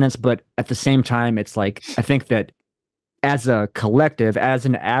resonance, but at the same time, it's like, I think that as a collective, as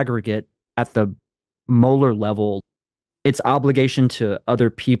an aggregate at the molar level, it's obligation to other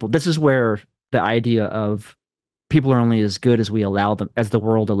people. This is where the idea of people are only as good as we allow them, as the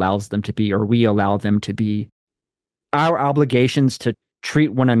world allows them to be, or we allow them to be. Our obligations to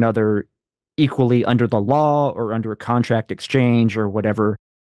treat one another equally under the law or under a contract exchange or whatever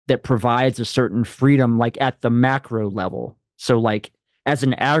that provides a certain freedom, like at the macro level. So like as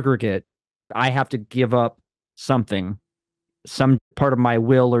an aggregate, I have to give up something. Some part of my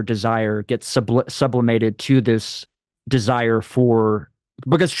will or desire gets sublimated to this desire for,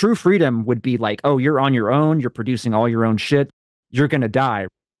 because true freedom would be like, oh, you're on your own, you're producing all your own shit, you're going to die.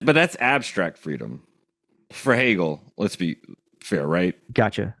 But that's abstract freedom. For Hegel, let's be fair, right?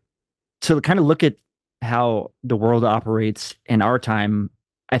 Gotcha. To kind of look at how the world operates in our time,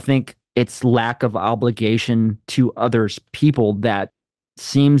 I think it's lack of obligation to others, people, that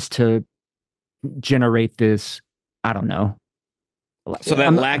seems to generate this, I don't know. So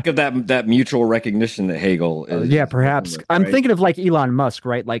that lack of that mutual recognition that Hegel is. Yeah, perhaps. Right? I'm thinking of like Elon Musk,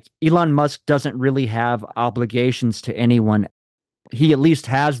 right? Like Elon Musk doesn't really have obligations to anyone. He at least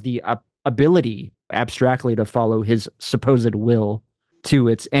has the ability abstractly to follow his supposed will to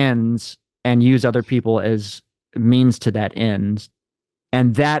its ends and use other people as means to that end.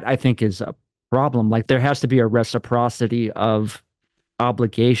 And that, I think, is a problem. Like there has to be a reciprocity of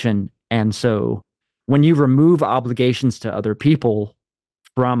obligation. And so when you remove obligations to other people,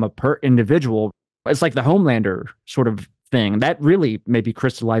 from a individual. It's like the Homelander sort of thing. That really maybe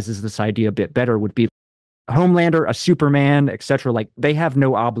crystallizes this idea a bit better, would be Homelander, a Superman, etc. Like they have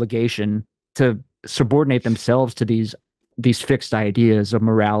no obligation to subordinate themselves to these fixed ideas of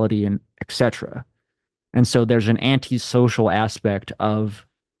morality and etc. And so there's an antisocial aspect of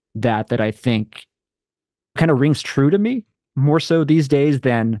that I think kind of rings true to me more so these days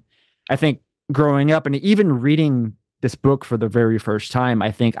than I think growing up. And even reading this book for the very first time,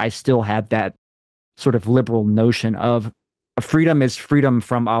 I think I still had that sort of liberal notion of freedom is freedom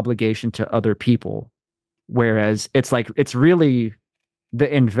from obligation to other people. Whereas it's like, it's really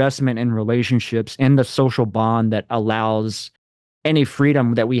the investment in relationships and the social bond that allows any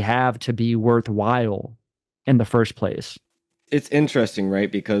freedom that we have to be worthwhile in the first place. It's interesting,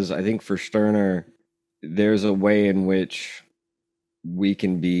 right? Because I think for Stirner, there's a way in which we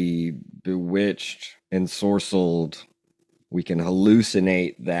can be bewitched and sorcelled. We can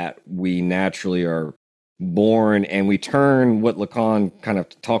hallucinate that we naturally are born, and we turn what Lacan kind of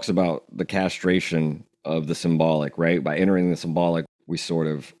talks about, the castration of the symbolic, right? By entering the symbolic, we sort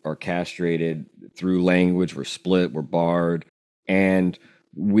of are castrated through language. We're split, we're barred, and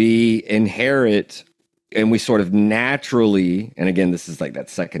we inherit, and we sort of naturally, and again, this is like that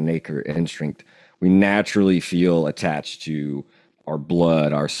second nature instinct, we naturally feel attached to our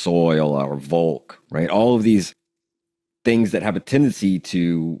blood, our soil, our Volk, right? All of these things that have a tendency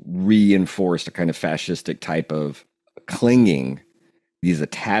to reinforce a kind of fascistic type of clinging, these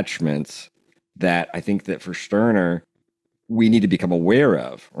attachments that I think that for Stirner, we need to become aware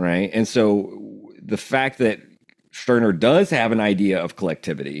of, right? And so the fact that Stirner does have an idea of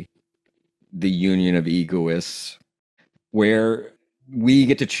collectivity, the union of egoists, where we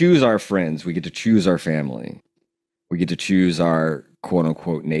get to choose our friends, we get to choose our family, we get to choose our quote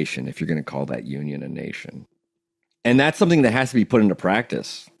unquote nation, if you're going to call that union a nation. And that's something that has to be put into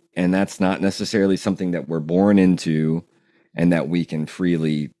practice. And that's not necessarily something that we're born into and that we can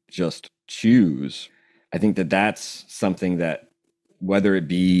freely just choose. I think that that's something that, whether it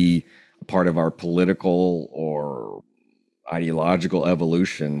be a part of our political or ideological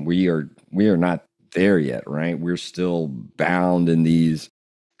evolution, we are not there yet, right? We're still bound in these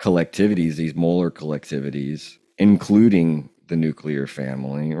collectivities, these molar collectivities, including the nuclear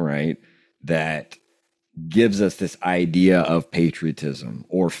family, right? That gives us this idea of patriotism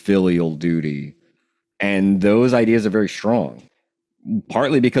or filial duty. And those ideas are very strong,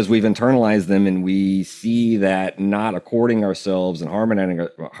 partly because we've internalized them and we see that not according ourselves and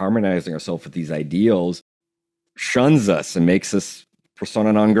harmonizing ourselves with these ideals shuns us and makes us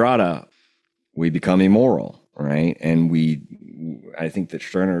persona non grata. We become immoral, right? And I think that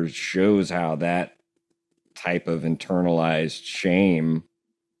Stirner shows how that type of internalized shame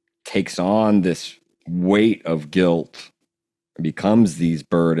takes on this weight of guilt, becomes these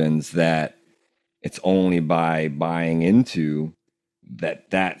burdens that it's only by buying into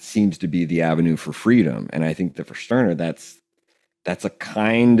that seems to be the avenue for freedom. And I think that for Stirner, that's a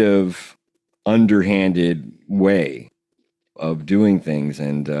kind of underhanded way of doing things.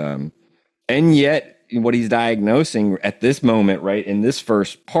 And yet what he's diagnosing at this moment, right, in this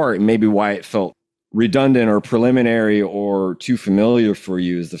first part, and maybe why it felt redundant or preliminary or too familiar for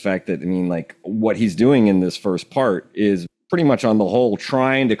you, is the fact that, I mean, like, what he's doing in this first part is pretty much on the whole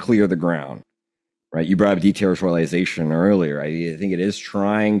trying to clear the ground, right? You brought up deterritorialization earlier. I think it is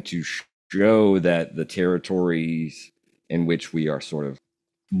trying to show that the territories in which we are sort of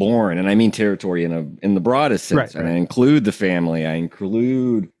born, and I mean territory in the broadest sense, right. And I include the family, I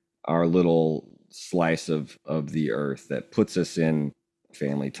include our little slice of the earth that puts us in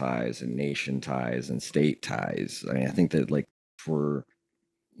family ties and nation ties and state ties. I mean, I think that, like,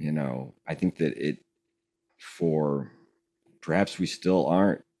 I think that for perhaps we still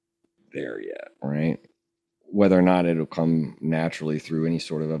aren't there yet, right? Whether or not it'll come naturally through any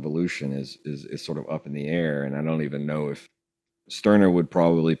sort of evolution is sort of up in the air. And I don't even know if Stirner would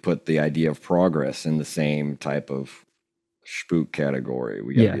probably put the idea of progress in the same type of spook category.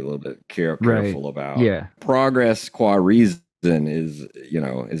 We got to be a little bit careful about progress qua reason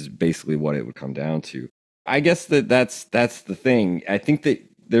is basically what it would come down to. I guess that's the thing. I think that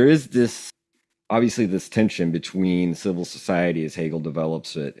there is this tension between civil society as Hegel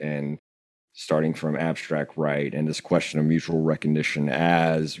develops it, and starting from abstract right, and this question of mutual recognition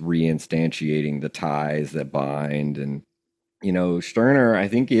as reinstantiating the ties that bind. And Stirner, I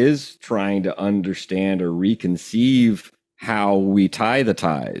think, is trying to understand or reconceive how we tie the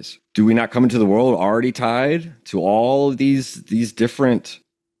ties. Do we not come into the world already tied to all of these different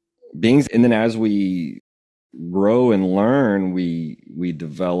beings? And then as we grow and learn, we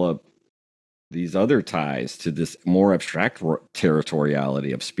develop these other ties to this more abstract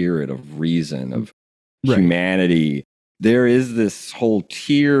territoriality of spirit, of reason, of humanity. There is this whole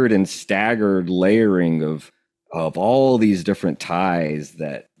tiered and staggered layering of all these different ties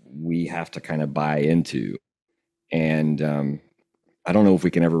that we have to kind of buy into. And I don't know if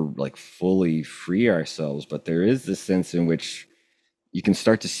we can ever like fully free ourselves, but there is this sense in which you can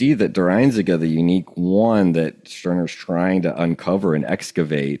start to see that Der Einzige, the unique one that Stirner's trying to uncover and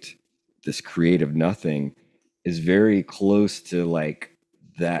excavate, this creative nothing, is very close to like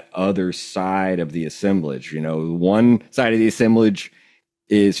that other side of the assemblage. You know, one side of the assemblage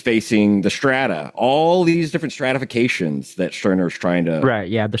is facing the strata, all these different stratifications that Stirner's trying to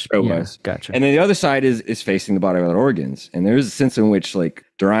show us. Gotcha. And then the other side is facing the body without organs. And there's a sense in which like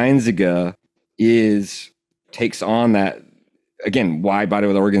Der Einzige takes on that. Again, why body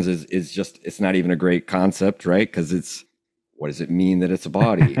with organs is just, it's not even a great concept, right? Because it's, what does it mean that it's a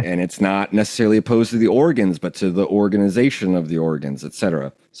body? And it's not necessarily opposed to the organs, but to the organization of the organs,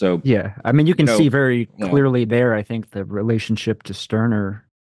 etc. So yeah, I mean, you can see very clearly there, I think, the relationship to Stirner.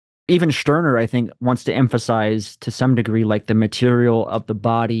 Even Stirner, I think, wants to emphasize to some degree, like the material of the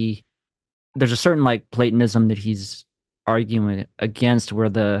body. There's a certain like Platonism that he's arguing against, where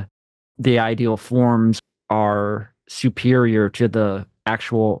the ideal forms are superior to the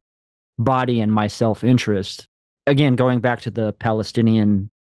actual body and my self-interest. Again, going back to the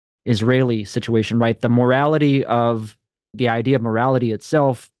Palestinian-Israeli situation, right? The idea of morality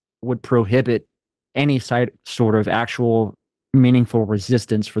itself would prohibit any sort of actual meaningful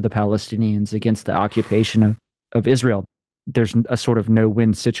resistance for the Palestinians against the occupation of Israel. There's a sort of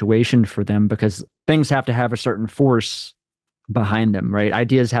no-win situation for them because things have to have a certain force behind them, right?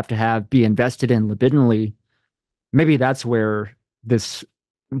 Ideas have to be invested in libidinally. Maybe that's where this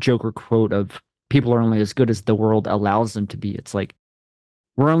Joker quote of people are only as good as the world allows them to be. It's like,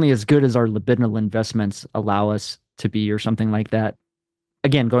 we're only as good as our libidinal investments allow us to be, or something like that.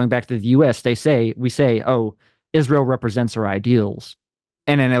 Again, going back to the US, we say, oh, Israel represents our ideals.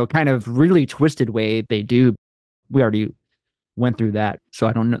 And in a kind of really twisted way, they do. We already went through that. So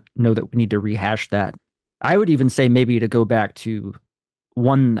I don't know that we need to rehash that. I would even say maybe to go back to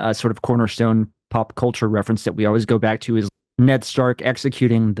one sort of cornerstone pop culture reference that we always go back to is Ned Stark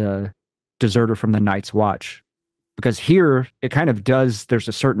executing the deserter from the Night's Watch. Because here, it kind of does, there's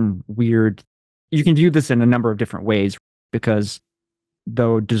a certain weird, you can view this in a number of different ways, because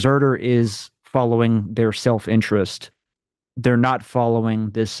though deserter is following their self-interest, they're not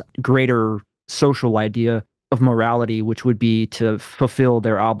following this greater social idea of morality, which would be to fulfill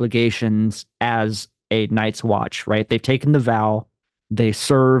their obligations as a Night's Watch, right? They've taken the vow, they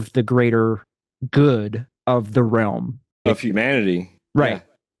serve the greater good of the realm. Of humanity. Right.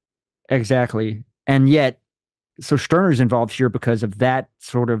 Yeah. Exactly. And yet, so Stirner's involved here because of that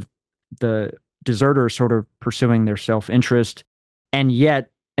sort of the deserter sort of pursuing their self-interest, and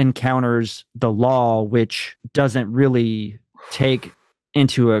yet encounters the law, which doesn't really take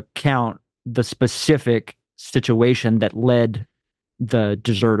into account the specific situation that led the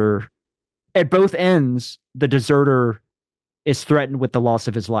deserter. At both ends, the deserter is threatened with the loss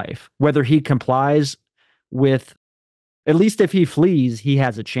of his life. Whether he complies with, at least if he flees, he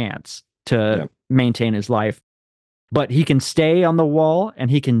has a chance to maintain his life. But he can stay on the wall and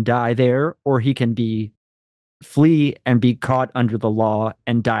he can die there, or he can flee and be caught under the law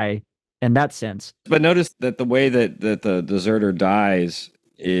and die in that sense. But notice that the way that the deserter dies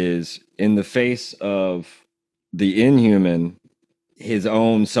is in the face of the inhuman, his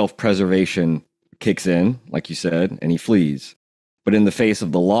own self-preservation kicks in, like you said, and he flees. But in the face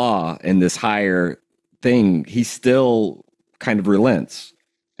of the law and this higher thing, he still kind of relents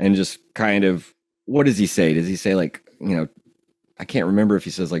and just kind of, what does he say? Does he say like, I can't remember if he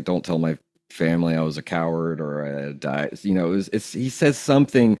says like, don't tell my family I was a coward or I died. He says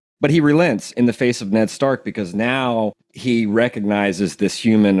something, but he relents in the face of Ned Stark because now he recognizes this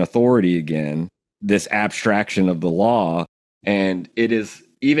human authority again, this abstraction of the law. And it is,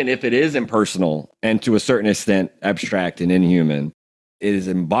 even if it is impersonal and to a certain extent abstract and inhuman, it is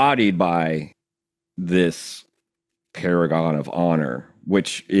embodied by this paragon of honor,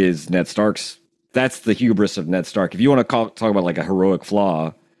 which is Ned Stark's. That's the hubris of Ned Stark. If you want to talk about like a heroic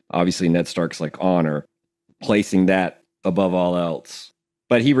flaw, obviously Ned Stark's like honor, placing that above all else.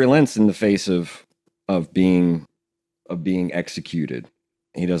 But he relents in the face of being executed.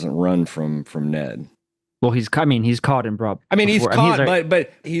 He doesn't run from Ned. Well, he's caught and brought. He's caught,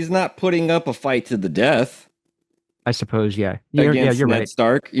 but he's not putting up a fight to the death. I suppose, yeah. You're Ned right.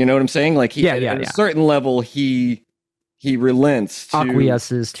 Stark, you know what I'm saying? Like at a certain level, he relents to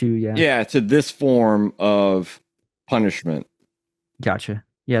acquiesces to to this form of punishment. Gotcha.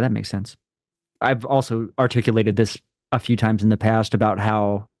 Yeah, that makes sense. I've also articulated this a few times in the past about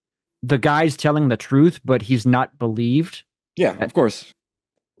how the guy's telling the truth, but he's not believed. Yeah, of course.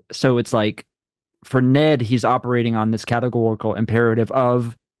 So it's like, for Ned, he's operating on this categorical imperative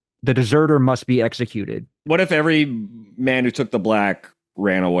of the deserter must be executed. What if every man who took the black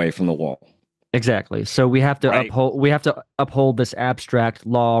ran away from the wall? Exactly. So we have to Right. uphold this abstract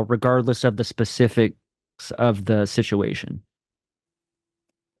law regardless of the specifics of the situation.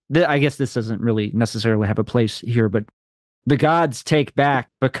 I guess this doesn't really necessarily have a place here, but the gods take back,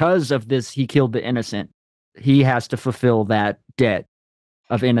 because of this, he killed the innocent. He has to fulfill that debt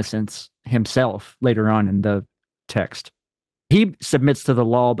of innocence himself later on in the text. He submits to the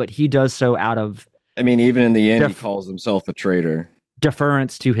law, but he does so out of, I mean, even in the end, he calls himself a traitor.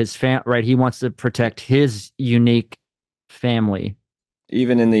 Deference to his right? He wants to protect his unique family.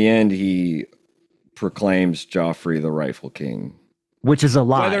 Even in the end, he proclaims Joffrey the rightful king, which is a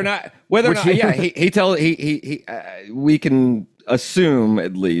lie. We can assume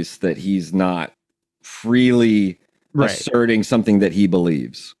at least that he's not freely asserting something that he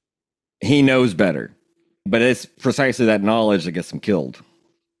believes. He knows better, but it's precisely that knowledge that gets him killed.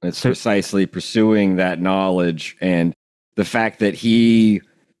 It's precisely pursuing that knowledge, and the fact that he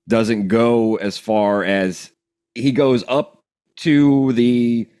doesn't go as far as he goes up to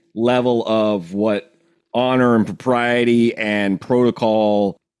the level of what honor and propriety and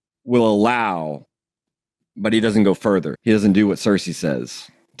protocol will allow, but he doesn't go further. He doesn't do what Cersei says,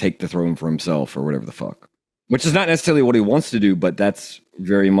 take the throne for himself or whatever the fuck, which is not necessarily what he wants to do, but that's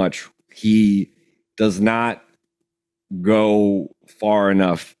very much, he does not go far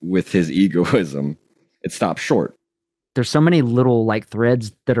enough with his egoism. It stops short. There's so many little like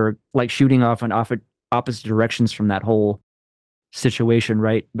threads that are like shooting off in opposite directions from that whole situation,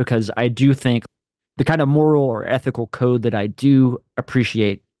 right? Because I do think the kind of moral or ethical code that I do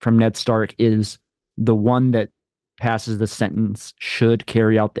appreciate from Ned Stark is the one that passes the sentence should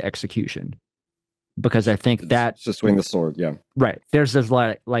carry out the execution. Because I think that to swing the sword, yeah. Right. There's this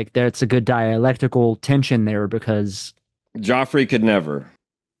like there's a good dialectical tension there, because Joffrey could never.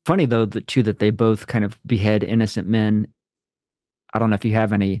 Funny though, that they both kind of behead innocent men. I don't know if you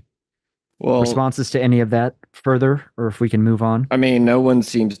have any responses to any of that further, or if we can move on. I mean, no one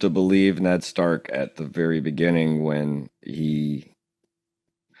seems to believe Ned Stark at the very beginning when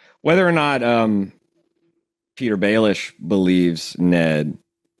whether or not Peter Baelish believes Ned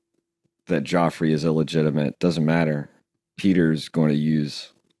that Joffrey is illegitimate, doesn't matter. Peter's going to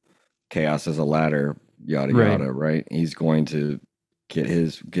use chaos as a ladder, yada yada, right? He's going to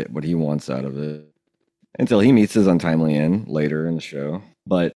get what he wants out of it until he meets his untimely end later in the show.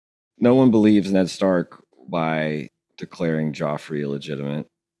 But no one believes Ned Stark by declaring Joffrey illegitimate.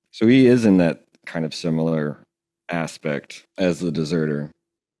 So he is in that kind of similar aspect as the deserter.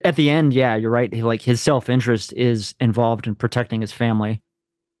 At the end, yeah, you're right. Like his self-interest is involved in protecting his family.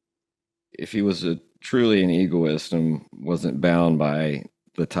 If he was truly an egoist and wasn't bound by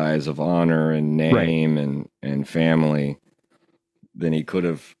the ties of honor and name and family, then he could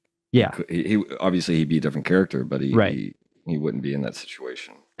have. Yeah. He obviously he'd be a different character, but he wouldn't be in that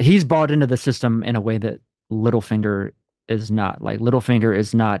situation. He's bought into the system in a way that Littlefinger is not. Like Littlefinger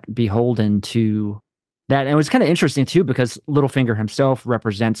is not beholden to that. And it was kind of interesting too, because Littlefinger himself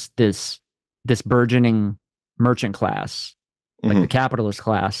represents this burgeoning merchant class, like the capitalist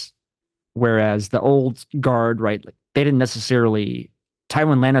class, whereas the old guard, right? They didn't necessarily.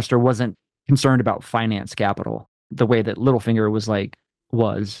 Tywin Lannister wasn't concerned about finance capital the way that Littlefinger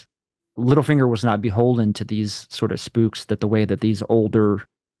was. Littlefinger was not beholden to these sort of spooks that the way that these older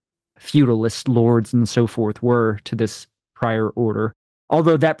feudalist lords and so forth were to this prior order.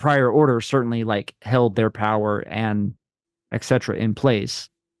 Although that prior order certainly like held their power and etc. in place.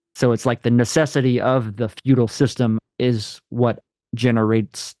 So it's like the necessity of the feudal system is what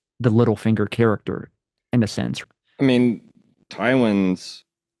generates the Littlefinger character in a sense. I mean, Tywin's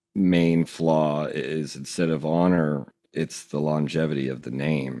main flaw is instead of honor, it's the longevity of the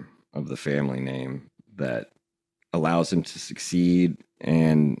name, of the family name, that allows him to succeed,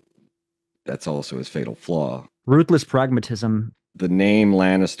 and that's also his fatal flaw. Ruthless pragmatism. The name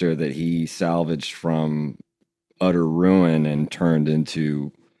Lannister that he salvaged from utter ruin and turned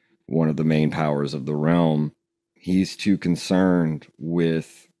into one of the main powers of the realm, he's too concerned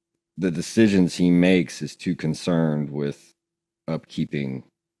with the decisions he makes, is too concerned with upkeeping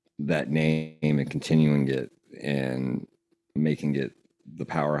that name and continuing it and making it the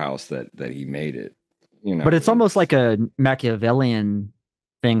powerhouse that he made it. You know, but it's almost like a Machiavellian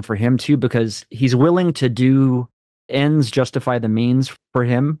thing for him too, because he's willing to do ends justify the means for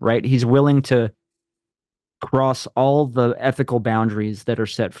him, right? He's willing to cross all the ethical boundaries that are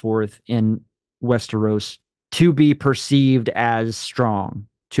set forth in Westeros to be perceived as strong,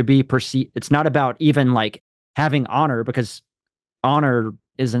 to be perceived. It's not about even like having honor, because honor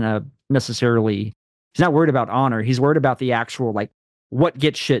isn't a necessarily, he's not worried about honor. He's worried about the actual, like, what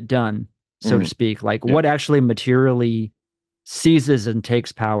gets shit done, so to speak, like what actually materially seizes and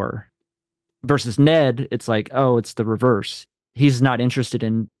takes power. Versus Ned, it's like, oh, it's the reverse. He's not interested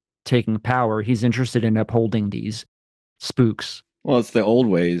in taking power. He's interested in upholding these spooks. Well, it's the old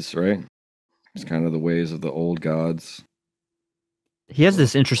ways, right? It's kind of the ways of the old gods. He has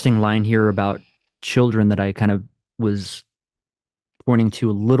this interesting line here about children that I kind of was pointing to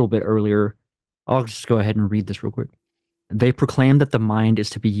a little bit earlier. I'll just go ahead and read this real quick. They proclaim that the mind is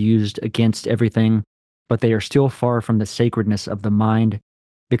to be used against everything, but they are still far from the sacredness of the mind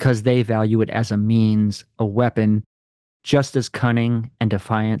because they value it as a means, a weapon. Just as cunning and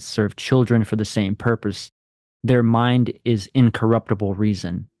defiance serve children for the same purpose, their mind is incorruptible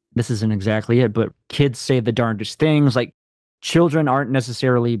reason. This isn't exactly it, but kids say the darndest things. Like, children aren't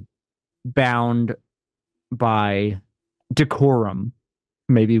necessarily bound by decorum,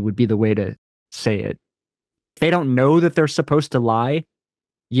 maybe would be the way to say it. They don't know that they're supposed to lie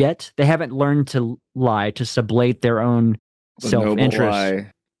yet. They haven't learned to lie, to sublate their own self-interest.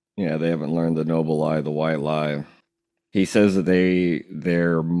 Yeah, they haven't learned the noble lie, the white lie. He says that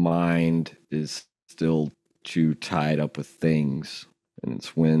their mind is still too tied up with things. And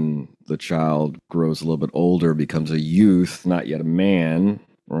it's when the child grows a little bit older, becomes a youth, not yet a man,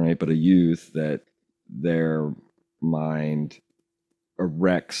 right, but a youth, that their mind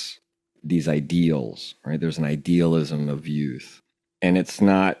erects these ideals, right? There's an idealism of youth. And it's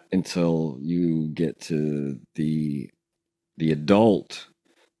not until you get to the adult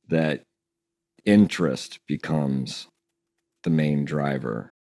that interest becomes the main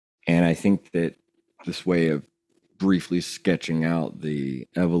driver. And I think that this way of briefly sketching out the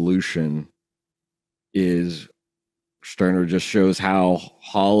evolution is, Stirner just shows how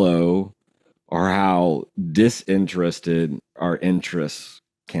hollow or how disinterested our interests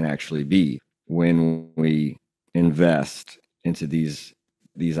can actually be when we invest into these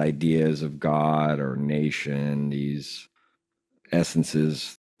ideas of God or nation, these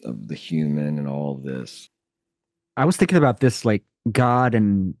essences of the human and all of this. I was thinking about this, like God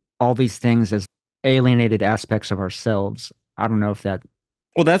and all these things as alienated aspects of ourselves. I don't know if that.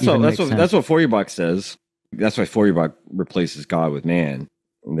 Well, that's what Feuerbach says. That's why Feuerbach replaces God with man.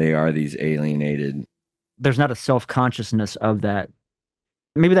 They are these alienated. There's not a self-consciousness of that.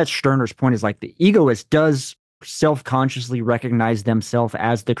 Maybe that's Stirner's point, is like the egoist does self-consciously recognize themselves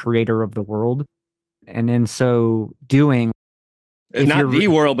as the creator of the world. And in so doing, not the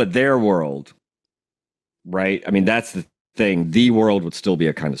world, but their world. Right? I mean, that's the thing. The world would still be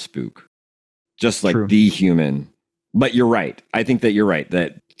a kind of spook. Just like the human. But you're right. I think that you're right,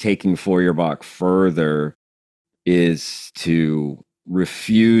 that taking Feuerbach further is to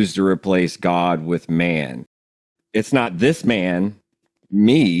refuse to replace God with man. It's not this man,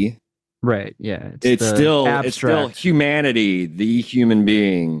 me. Right, yeah. It's still humanity, the human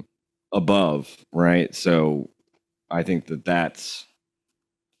being above, right? So I think that that's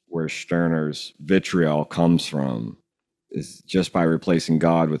where Stirner's vitriol comes from, is just by replacing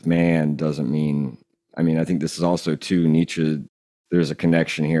God with man doesn't mean, I mean, I think this is also too Nietzsche. There's a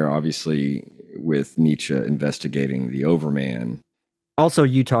connection here, obviously, with Nietzsche investigating the overman. Also,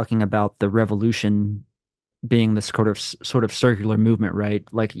 you talking about the revolution being this sort of circular movement, right?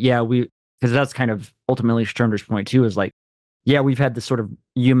 Like, yeah, because that's kind of ultimately Stirner's point too, is like, yeah, we've had this sort of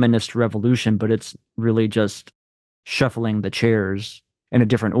humanist revolution, but it's really just shuffling the chairs in a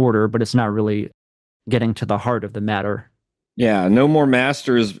different order, but it's not really getting to the heart of the matter. Yeah, no more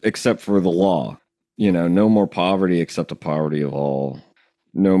masters except for the law. No more poverty except the poverty of all.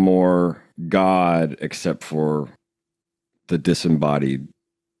 No more God except for the disembodied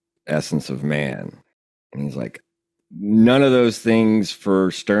essence of man. And he's like, none of those things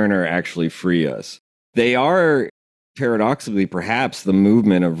for Stirner actually free us. They are, paradoxically, perhaps the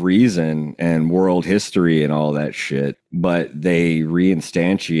movement of reason and world history and all that shit, but they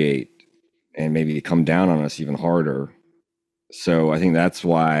reinstantiate and maybe come down on us even harder. So I think that's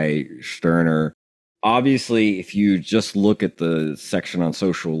why Stirner, obviously, if you just look at the section on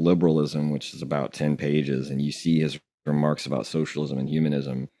social liberalism, which is about 10 pages, and you see his remarks about socialism and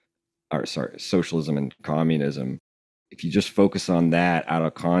humanism, socialism and communism, if you just focus on that out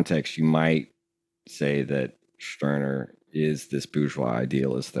of context, you might say that Stirner is this bourgeois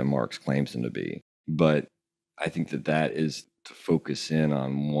idealist that Marx claims him to be. But I think that is to focus in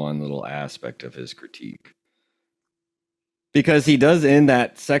on one little aspect of his critique. Because he does end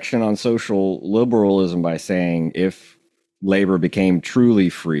that section on social liberalism by saying, if labor became truly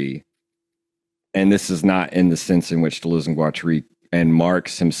free, And this is not in the sense in which Deleuze and Guattari and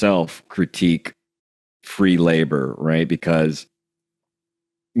Marx himself critique free labor, right? Because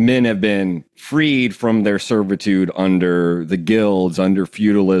men have been freed from their servitude under the guilds, under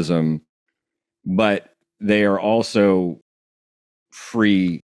feudalism, but they are also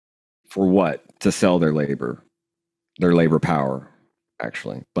free for what? To sell their labor power,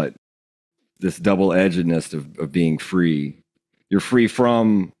 actually. But this double-edgedness of being free, you're free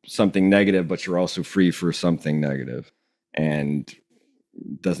from something negative, but you're also free for something negative, and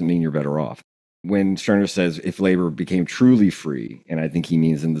doesn't mean you're better off. When Stirner says if labor became truly free, and I think he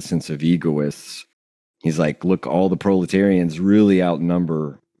means in the sense of egoists, he's like, look, all the proletarians really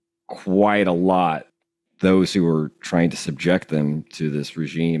outnumber quite a lot those who are trying to subject them to this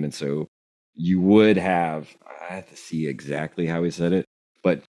regime. And so you would have, I have to see exactly how he said it,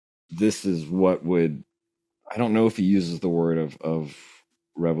 but this is what would, I don't know if he uses the word of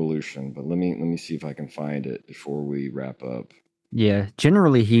revolution, but let me see if I can find it before we wrap up. Yeah,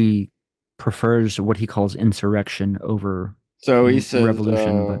 generally he prefers what he calls insurrection over So he says,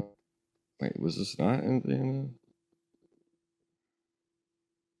 revolution. But wait, was this not in the?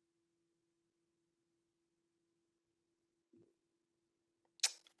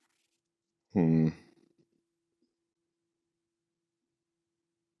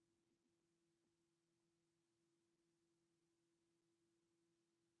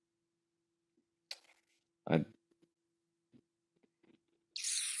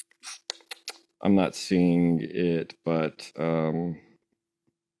 I'm not seeing it, but one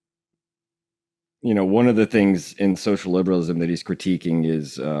of the things in social liberalism that he's critiquing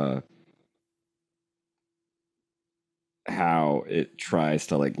is how it tries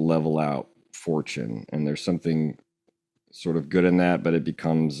to like level out fortune, and there's something sort of good in that, but it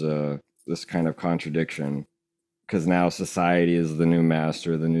becomes this kind of contradiction because now society is the new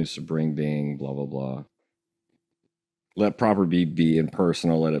master, the new supreme being, blah blah blah. Let property be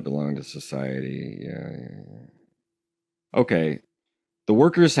impersonal, let it belong to society. Yeah. Okay. The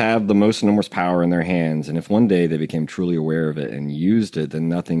workers have the most enormous power in their hands, and if one day they became truly aware of it and used it, then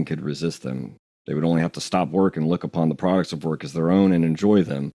nothing could resist them. They would only have to stop work and look upon the products of work as their own and enjoy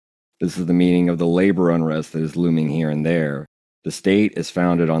them. This is the meaning of the labor unrest that is looming here and there. The state is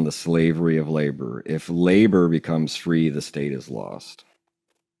founded on the slavery of labor. If labor becomes free, the state is lost.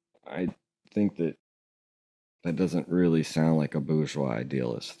 I think that doesn't really sound like a bourgeois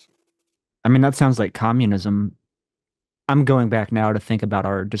idealist. I mean, that sounds like communism. I'm going back now to think about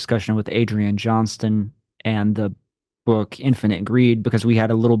our discussion with Adrian Johnston and the book Infinite Greed, because we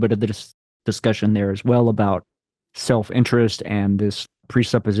had a little bit of this discussion there as well about self-interest and this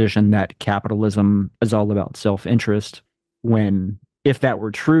presupposition that capitalism is all about self-interest, when if that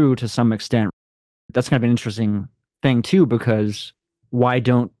were true to some extent, that's kind of an interesting thing too, because why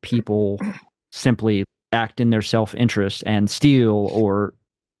don't people simply act in their self-interest and steal or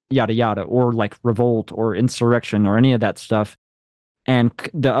yada yada, or like revolt or insurrection or any of that stuff? And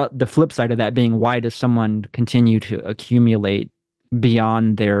the flip side of that being, why does someone continue to accumulate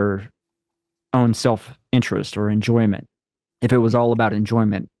beyond their own self-interest or enjoyment? If it was all about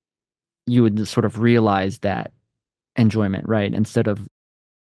enjoyment, you would sort of realize that enjoyment, right? Instead of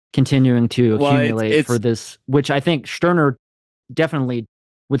continuing to accumulate for this, which I think Stirner definitely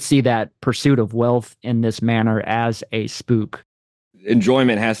would see that pursuit of wealth in this manner as a spook.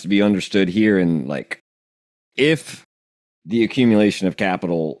 Enjoyment has to be understood here, and like, if the accumulation of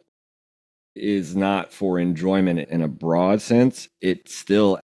capital is not for enjoyment in a broad sense, it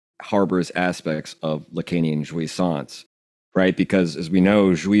still harbors aspects of Lacanian jouissance, right? Because as we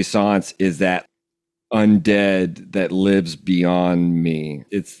know, jouissance is that undead that lives beyond me.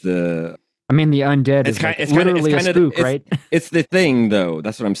 It's the... I mean, the undead is literally a spook, right? It's the thing, though.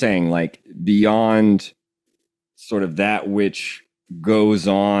 That's what I'm saying. Like, beyond sort of that which goes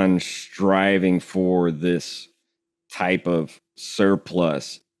on striving for this type of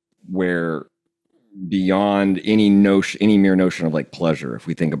surplus, where beyond any mere notion of like pleasure, if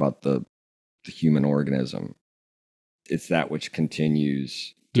we think about the human organism, it's that which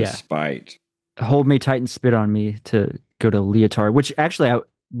continues despite. Hold me tight and spit on me, to go to Lyotard, which actually I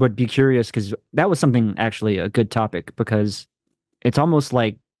would be curious, because that was something actually a good topic, because it's almost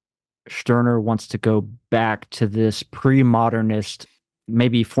like Stirner wants to go back to this pre-modernist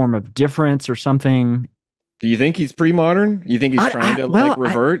maybe form of difference or something. Do you think he's pre-modern? You think he's trying to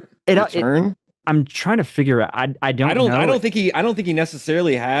revert? Return? I'm trying to figure out. I don't know. I don't think he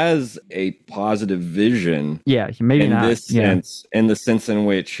necessarily has a positive vision. Yeah, maybe in not. This sense, in the sense in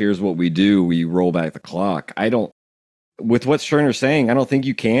which here's what we do: we roll back the clock. With what Stirner's saying, I don't think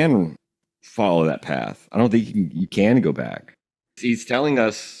you can follow that path. I don't think you can go back. He's telling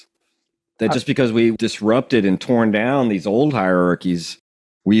us that just because we disrupted and torn down these old hierarchies,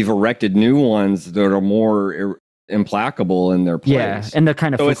 we've erected new ones that are more implacable in their place. Yeah, and the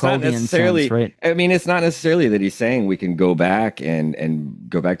kind of Foucauldian sense, right? I mean, it's not necessarily that he's saying we can go back and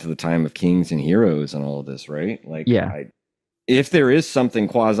go back to the time of kings and heroes and all of this, right? Like, yeah. If there is something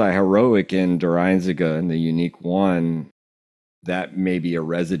quasi-heroic in Der Einzige and the unique one, that may be a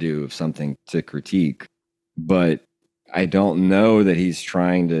residue of something to critique. But I don't know that he's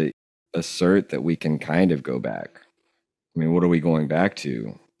trying to assert that we can kind of go back. I mean, what are we going back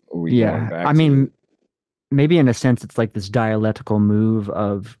to? Mean, maybe in a sense, it's like this dialectical move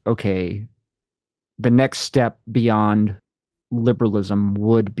of, okay, the next step beyond liberalism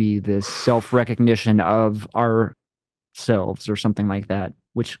would be this self-recognition of ourselves or something like that,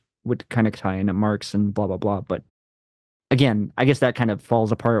 which would kind of tie into Marx and blah, blah, blah. But again, I guess that kind of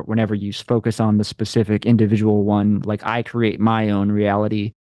falls apart whenever you focus on the specific individual one. Like, I create my own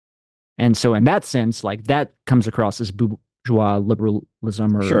reality. And so in that sense, like, that comes across as bourgeois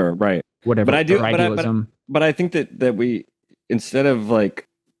liberalism or sure, right. whatever. But I do, idealism. But I think that we, instead of like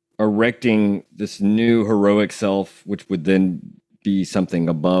erecting this new heroic self, which would then be something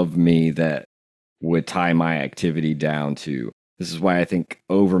above me that would tie my activity down to. This is why I think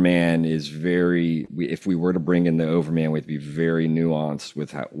Overman is very, if we were to bring in the Overman, we'd be very nuanced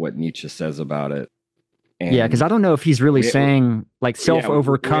with what Nietzsche says about it. And yeah, because I don't know if he's really saying like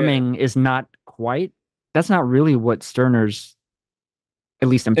self-overcoming is not quite, that's not really what Stirner's at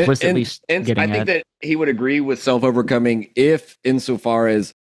least implicitly getting I think at. that he would agree with self-overcoming if insofar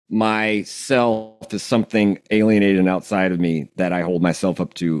as my self is something alienated and outside of me that I hold myself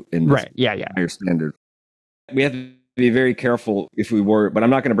up to in this higher standard. We have to be very careful if we were, but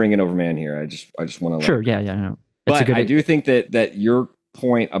I'm not going to bring in Overman here. I just want to. Sure. No. But I do think that your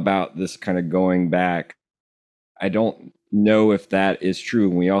point about this kind of going back, I don't know if that is true.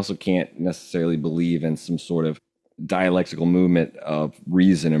 And we also can't necessarily believe in some sort of dialectical movement of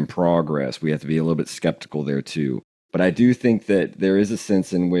reason and progress. We have to be a little bit skeptical there too. But I do think that there is a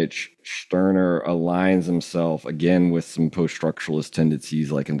sense in which Stirner aligns himself again with some post-structuralist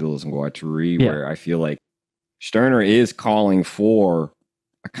tendencies like in Deleuze and Guattari, where I feel like Stirner is calling for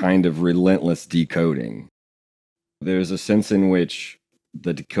a kind of relentless decoding. There's a sense in which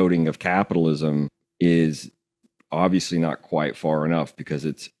the decoding of capitalism is obviously not quite far enough because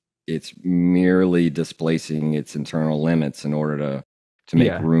it's merely displacing its internal limits in order to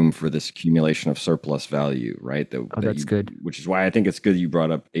make room for this accumulation of surplus value, right? That's good. Which is why I think it's good you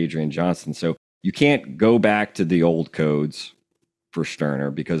brought up Adrian Johnson. So you can't go back to the old codes for Stirner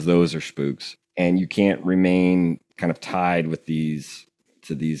because those are spooks. And you can't remain kind of tied with these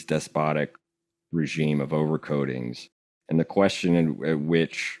despotic regime of overcodings. And the question at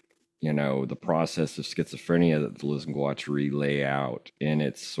which, the process of schizophrenia that Deleuze and Guattari lay out in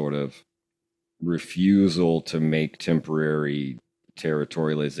its sort of refusal to make temporary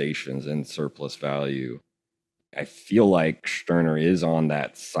territorializations and surplus value. I feel like Stirner is on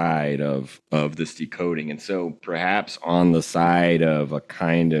that side of this decoding. And so perhaps on the side of a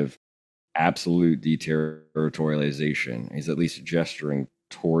kind of absolute deterritorialization. He's at least gesturing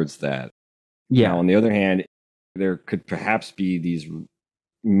towards that. Yeah. Now, on the other hand, there could perhaps be these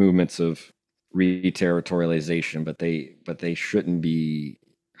movements of reterritorialization, but they shouldn't be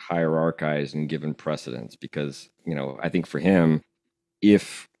hierarchized and given precedence because, I think for him,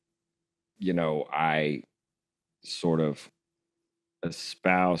 if, I sort of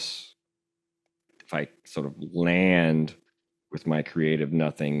espouse, if I sort of land with my creative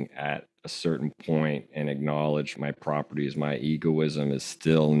nothing at a certain point and acknowledge my properties, my egoism is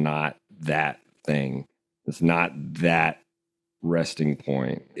still not that thing. It's not that resting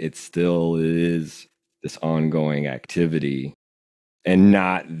point. It still is this ongoing activity and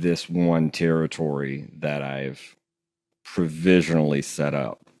not this one territory that I've provisionally set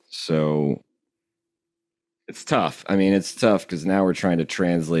up. So it's tough. I mean, it's tough because now we're trying to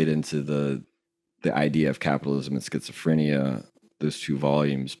translate into the idea of capitalism and schizophrenia, those two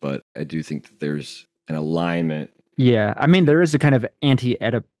volumes. But I do think that there's an alignment. Yeah. I mean, there is a kind of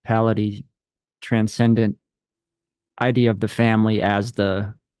anti-Oedipality transcendent idea of the family as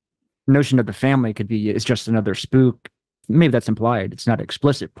the notion of the family is just another spook. Maybe that's implied. It's not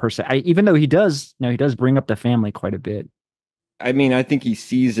explicit per se. Even though he does bring up the family quite a bit. I mean, I think he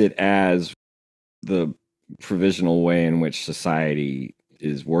sees it as the provisional way in which society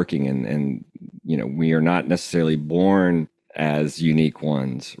is working. And we are not necessarily born as unique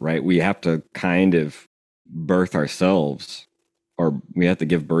ones, right? We have to kind of birth ourselves, or we have to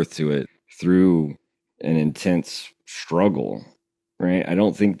give birth to it through an intense struggle, right? I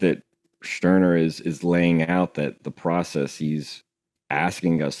don't think that Stirner is laying out that the process he's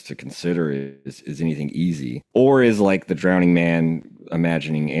asking us to consider is anything easy, or is like the drowning man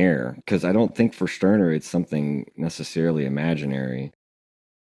imagining air? Because I don't think for Stirner it's something necessarily imaginary.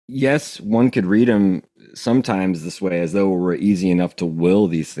 Yes, one could read him sometimes this way as though it were easy enough to will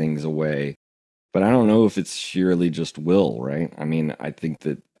these things away, but I don't know if it's sheerly just will, right? I mean, I think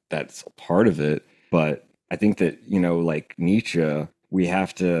that that's a part of it, but I think that, like Nietzsche, we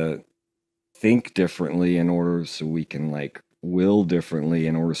have to think differently in order so we can like will differently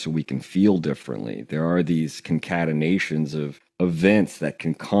in order so we can feel differently. There are these concatenations of events that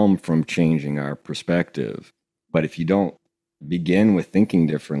can come from changing our perspective. But if you don't begin with thinking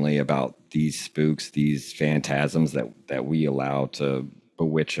differently about these spooks, these phantasms that we allow to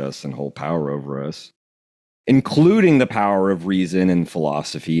bewitch us and hold power over us, including the power of reason and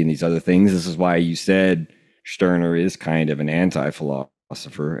philosophy and these other things. This is why you said Stirner is kind of an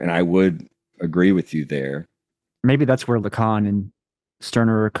anti-philosopher, and I would agree with you there. Maybe that's where Lacan and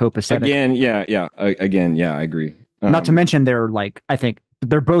Stirner are copacetic. Again, yeah. Again, yeah, I agree. Not to mention they're like, I think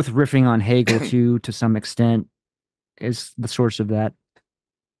they're both riffing on Hegel too, to some extent, is the source of that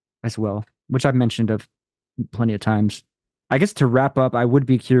as well, which I've mentioned of plenty of times. I guess to wrap up, I would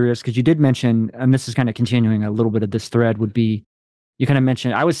be curious because you did mention, and this is kind of continuing a little bit of this thread, would be you kind of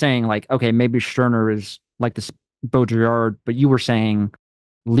mentioned, I was saying like, okay, maybe Stirner is like this Baudrillard, but you were saying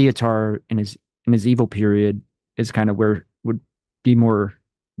Lyotard in his evil period is kind of where would be more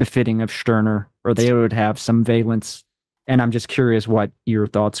befitting of Stirner, or they would have some valence. And I'm just curious what your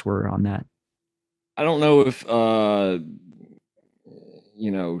thoughts were on that. I don't know if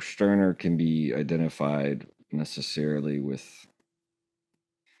Stirner can be identified necessarily with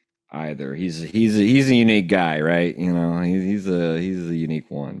either. He's a unique guy, right? He's a unique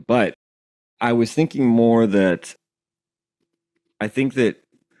one. But I was thinking more that I think that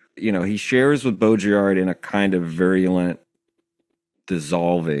he shares with Baudrillard in a kind of virulent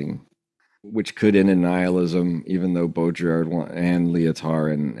dissolving, which could end in nihilism, even though Baudrillard and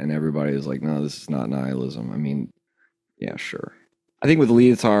Lyotard and everybody is like, no, this is not nihilism. I mean, yeah, sure. I think with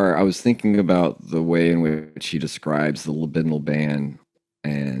Lyotard, I was thinking about the way in which he describes the libidinal band,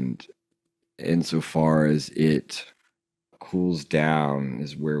 and insofar as it cools down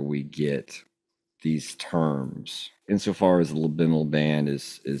is where we get these terms. Insofar as the libidinal band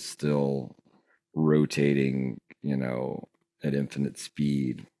is still rotating, at infinite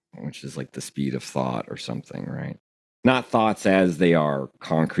speed, which is like the speed of thought or something, right? Not thoughts as they are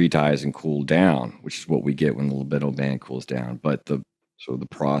concretized and cooled down, which is what we get when the libidinal band cools down, but the sort of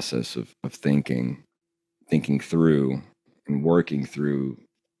the process of thinking through and working through.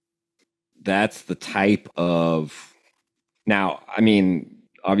 That's the type of. Now, I mean,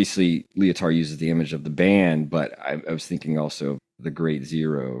 obviously Lyotard uses the image of the band, but I was thinking also of the Great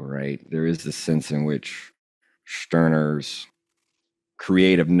Zero, right? There is this sense in which Stirner's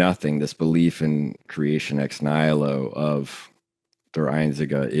creative nothing, this belief in creation ex nihilo of Der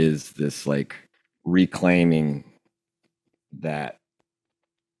Einzige, is this like reclaiming that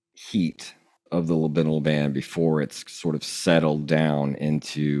heat of the libidinal band before it's sort of settled down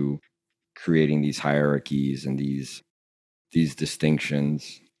into creating these hierarchies and these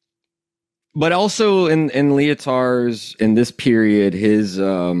distinctions. But also in Lyotard's, in this period, his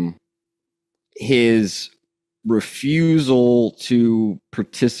refusal to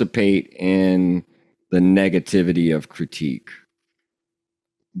participate in the negativity of critique.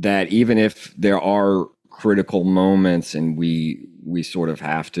 That even if there are critical moments and we sort of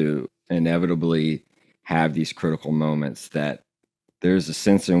have to inevitably have these critical moments, that there's a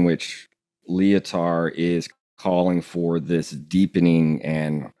sense in which Lyotard is calling for this deepening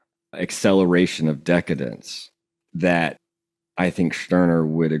and acceleration of decadence that I think Stirner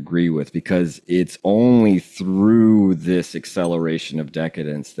would agree with, because it's only through this acceleration of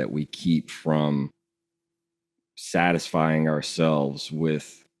decadence that we keep from satisfying ourselves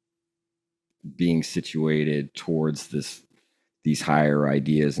with being situated towards these higher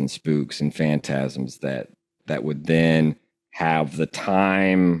ideas and spooks and phantasms that would then have the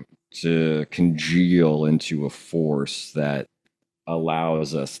time to congeal into a force that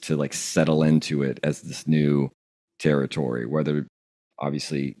allows us to like settle into it as this new territory, whether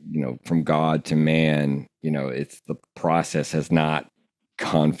obviously, from God to man, it's the process has not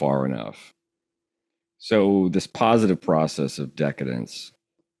gone far enough. So this positive process of decadence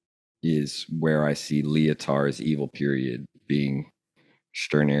is where I see Lyotard's evil period being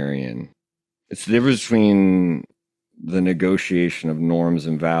Stirnerian. It's the difference between the negotiation of norms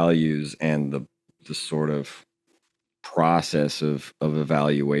and values and the sort of process of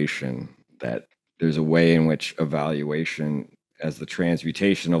evaluation, that there's a way in which evaluation, as the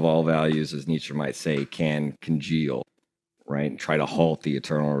transmutation of all values, as Nietzsche might say, can congeal, right? And try to halt the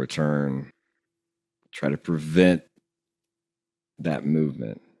eternal return, try to prevent that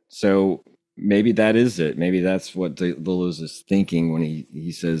movement. So maybe that is it. Maybe that's what Deleuze is thinking when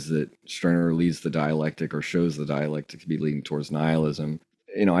he says that Stirner leads the dialectic or shows the dialectic to be leading towards nihilism.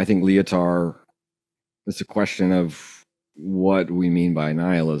 I think Lyotard, it's a question of what we mean by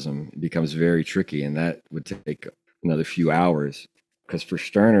nihilism. It becomes very tricky, and that would take another few hours. Because for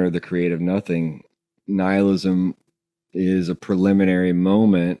Stirner, the creative nothing, nihilism is a preliminary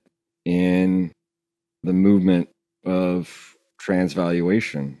moment in the movement of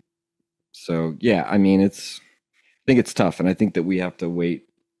transvaluation. So yeah, I think it's tough, and I think that we have to wait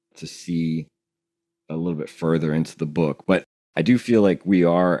to see a little bit further into the book. But I do feel like we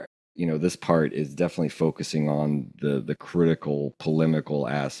are, this part is definitely focusing on the critical polemical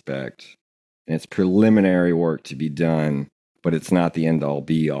aspect, and it's preliminary work to be done, but it's not the end all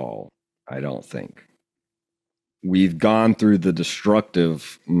be all, I don't think. We've gone through the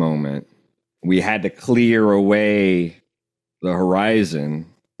destructive moment. We had to clear away the horizon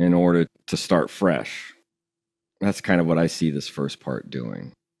in order to start fresh. That's kind of what I see this first part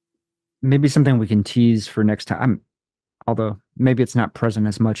doing. Maybe something we can tease for next time, although maybe it's not present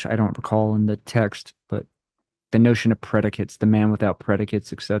as much, I don't recall in the text, but the notion of predicates, the man without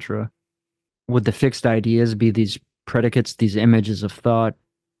predicates, etc. Would the fixed ideas be these predicates, these images of thought,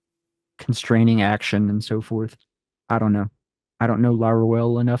 constraining action, and so forth? I don't know. I don't know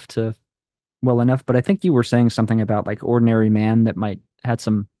Laruelle well enough, but I think you were saying something about like ordinary man that might had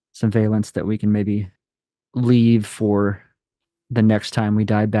some valence that we can maybe leave for the next time we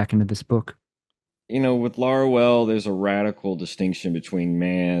dive back into this book. With Laruelle, there's a radical distinction between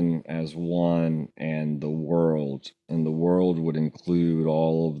man as one and the world. And the world would include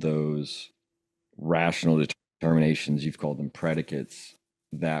all of those rational determinations, you've called them predicates,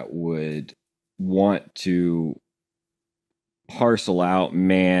 that would want to parcel out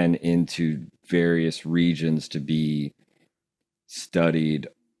man into various regions to be studied.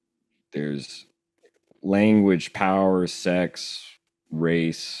 There's language, power, sex,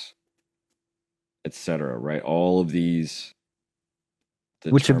 race, etc., right? All of these.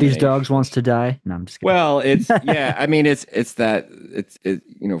 Which of these dogs wants to die? No, I'm just kidding. Well, it's yeah. It's that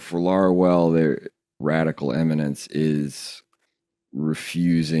for Laruelle, their radical eminence is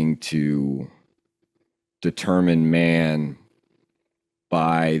refusing to determine man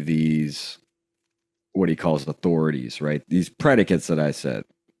by these, what he calls authorities, right? These predicates that I said.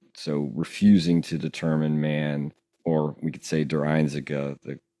 So refusing to determine man, or we could say der Einzige,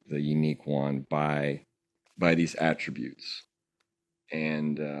 the unique one, by these attributes.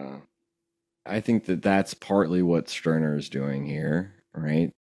 And I think that that's partly what Stirner is doing here,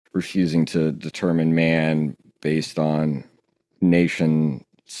 right? Refusing to determine man based on nation,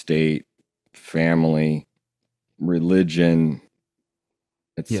 state, family, religion,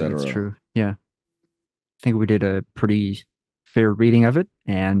 etc. Yeah, that's true. Yeah. I think we did a pretty fair reading of it,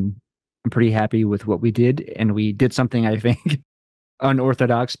 and I'm pretty happy with what we did. And we did something, I think,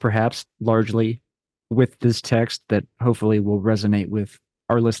 unorthodox, perhaps largely with this text that hopefully will resonate with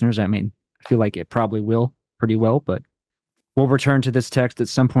our listeners. I feel like it probably will pretty well, but we'll return to this text at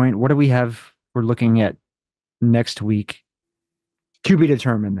some point. What do we have we're looking at next week? To be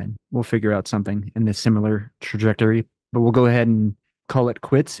determined, then. We'll figure out something in this similar trajectory, but we'll go ahead and call it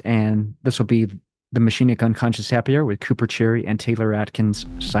quits, and this will be the Machinic Unconscious Happy Hour with Cooper Cherry and Taylor Atkins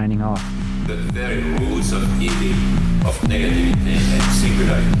signing off. The very rules of evil, of negativity and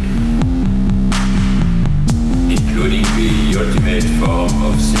singularity, including the ultimate form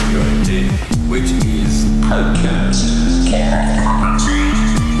of singularity, which is outcast, the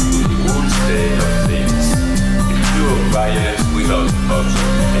whole state of things, the pure violence without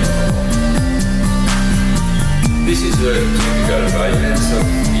object anymore. This is a typical violence of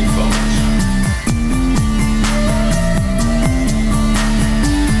information.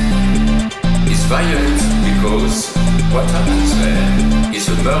 It's violent because what happens there is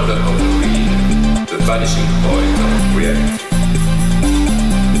a murder of the real, the vanishing point of reality.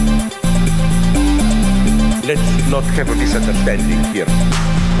 Let's not have a misunderstanding here.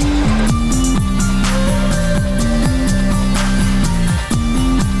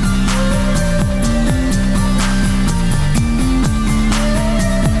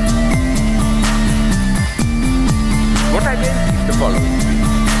 What I meant is the following.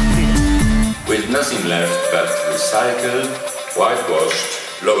 With nothing left but recycled,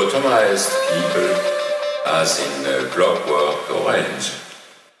 whitewashed, lobotomized people, as in Clockwork Orange.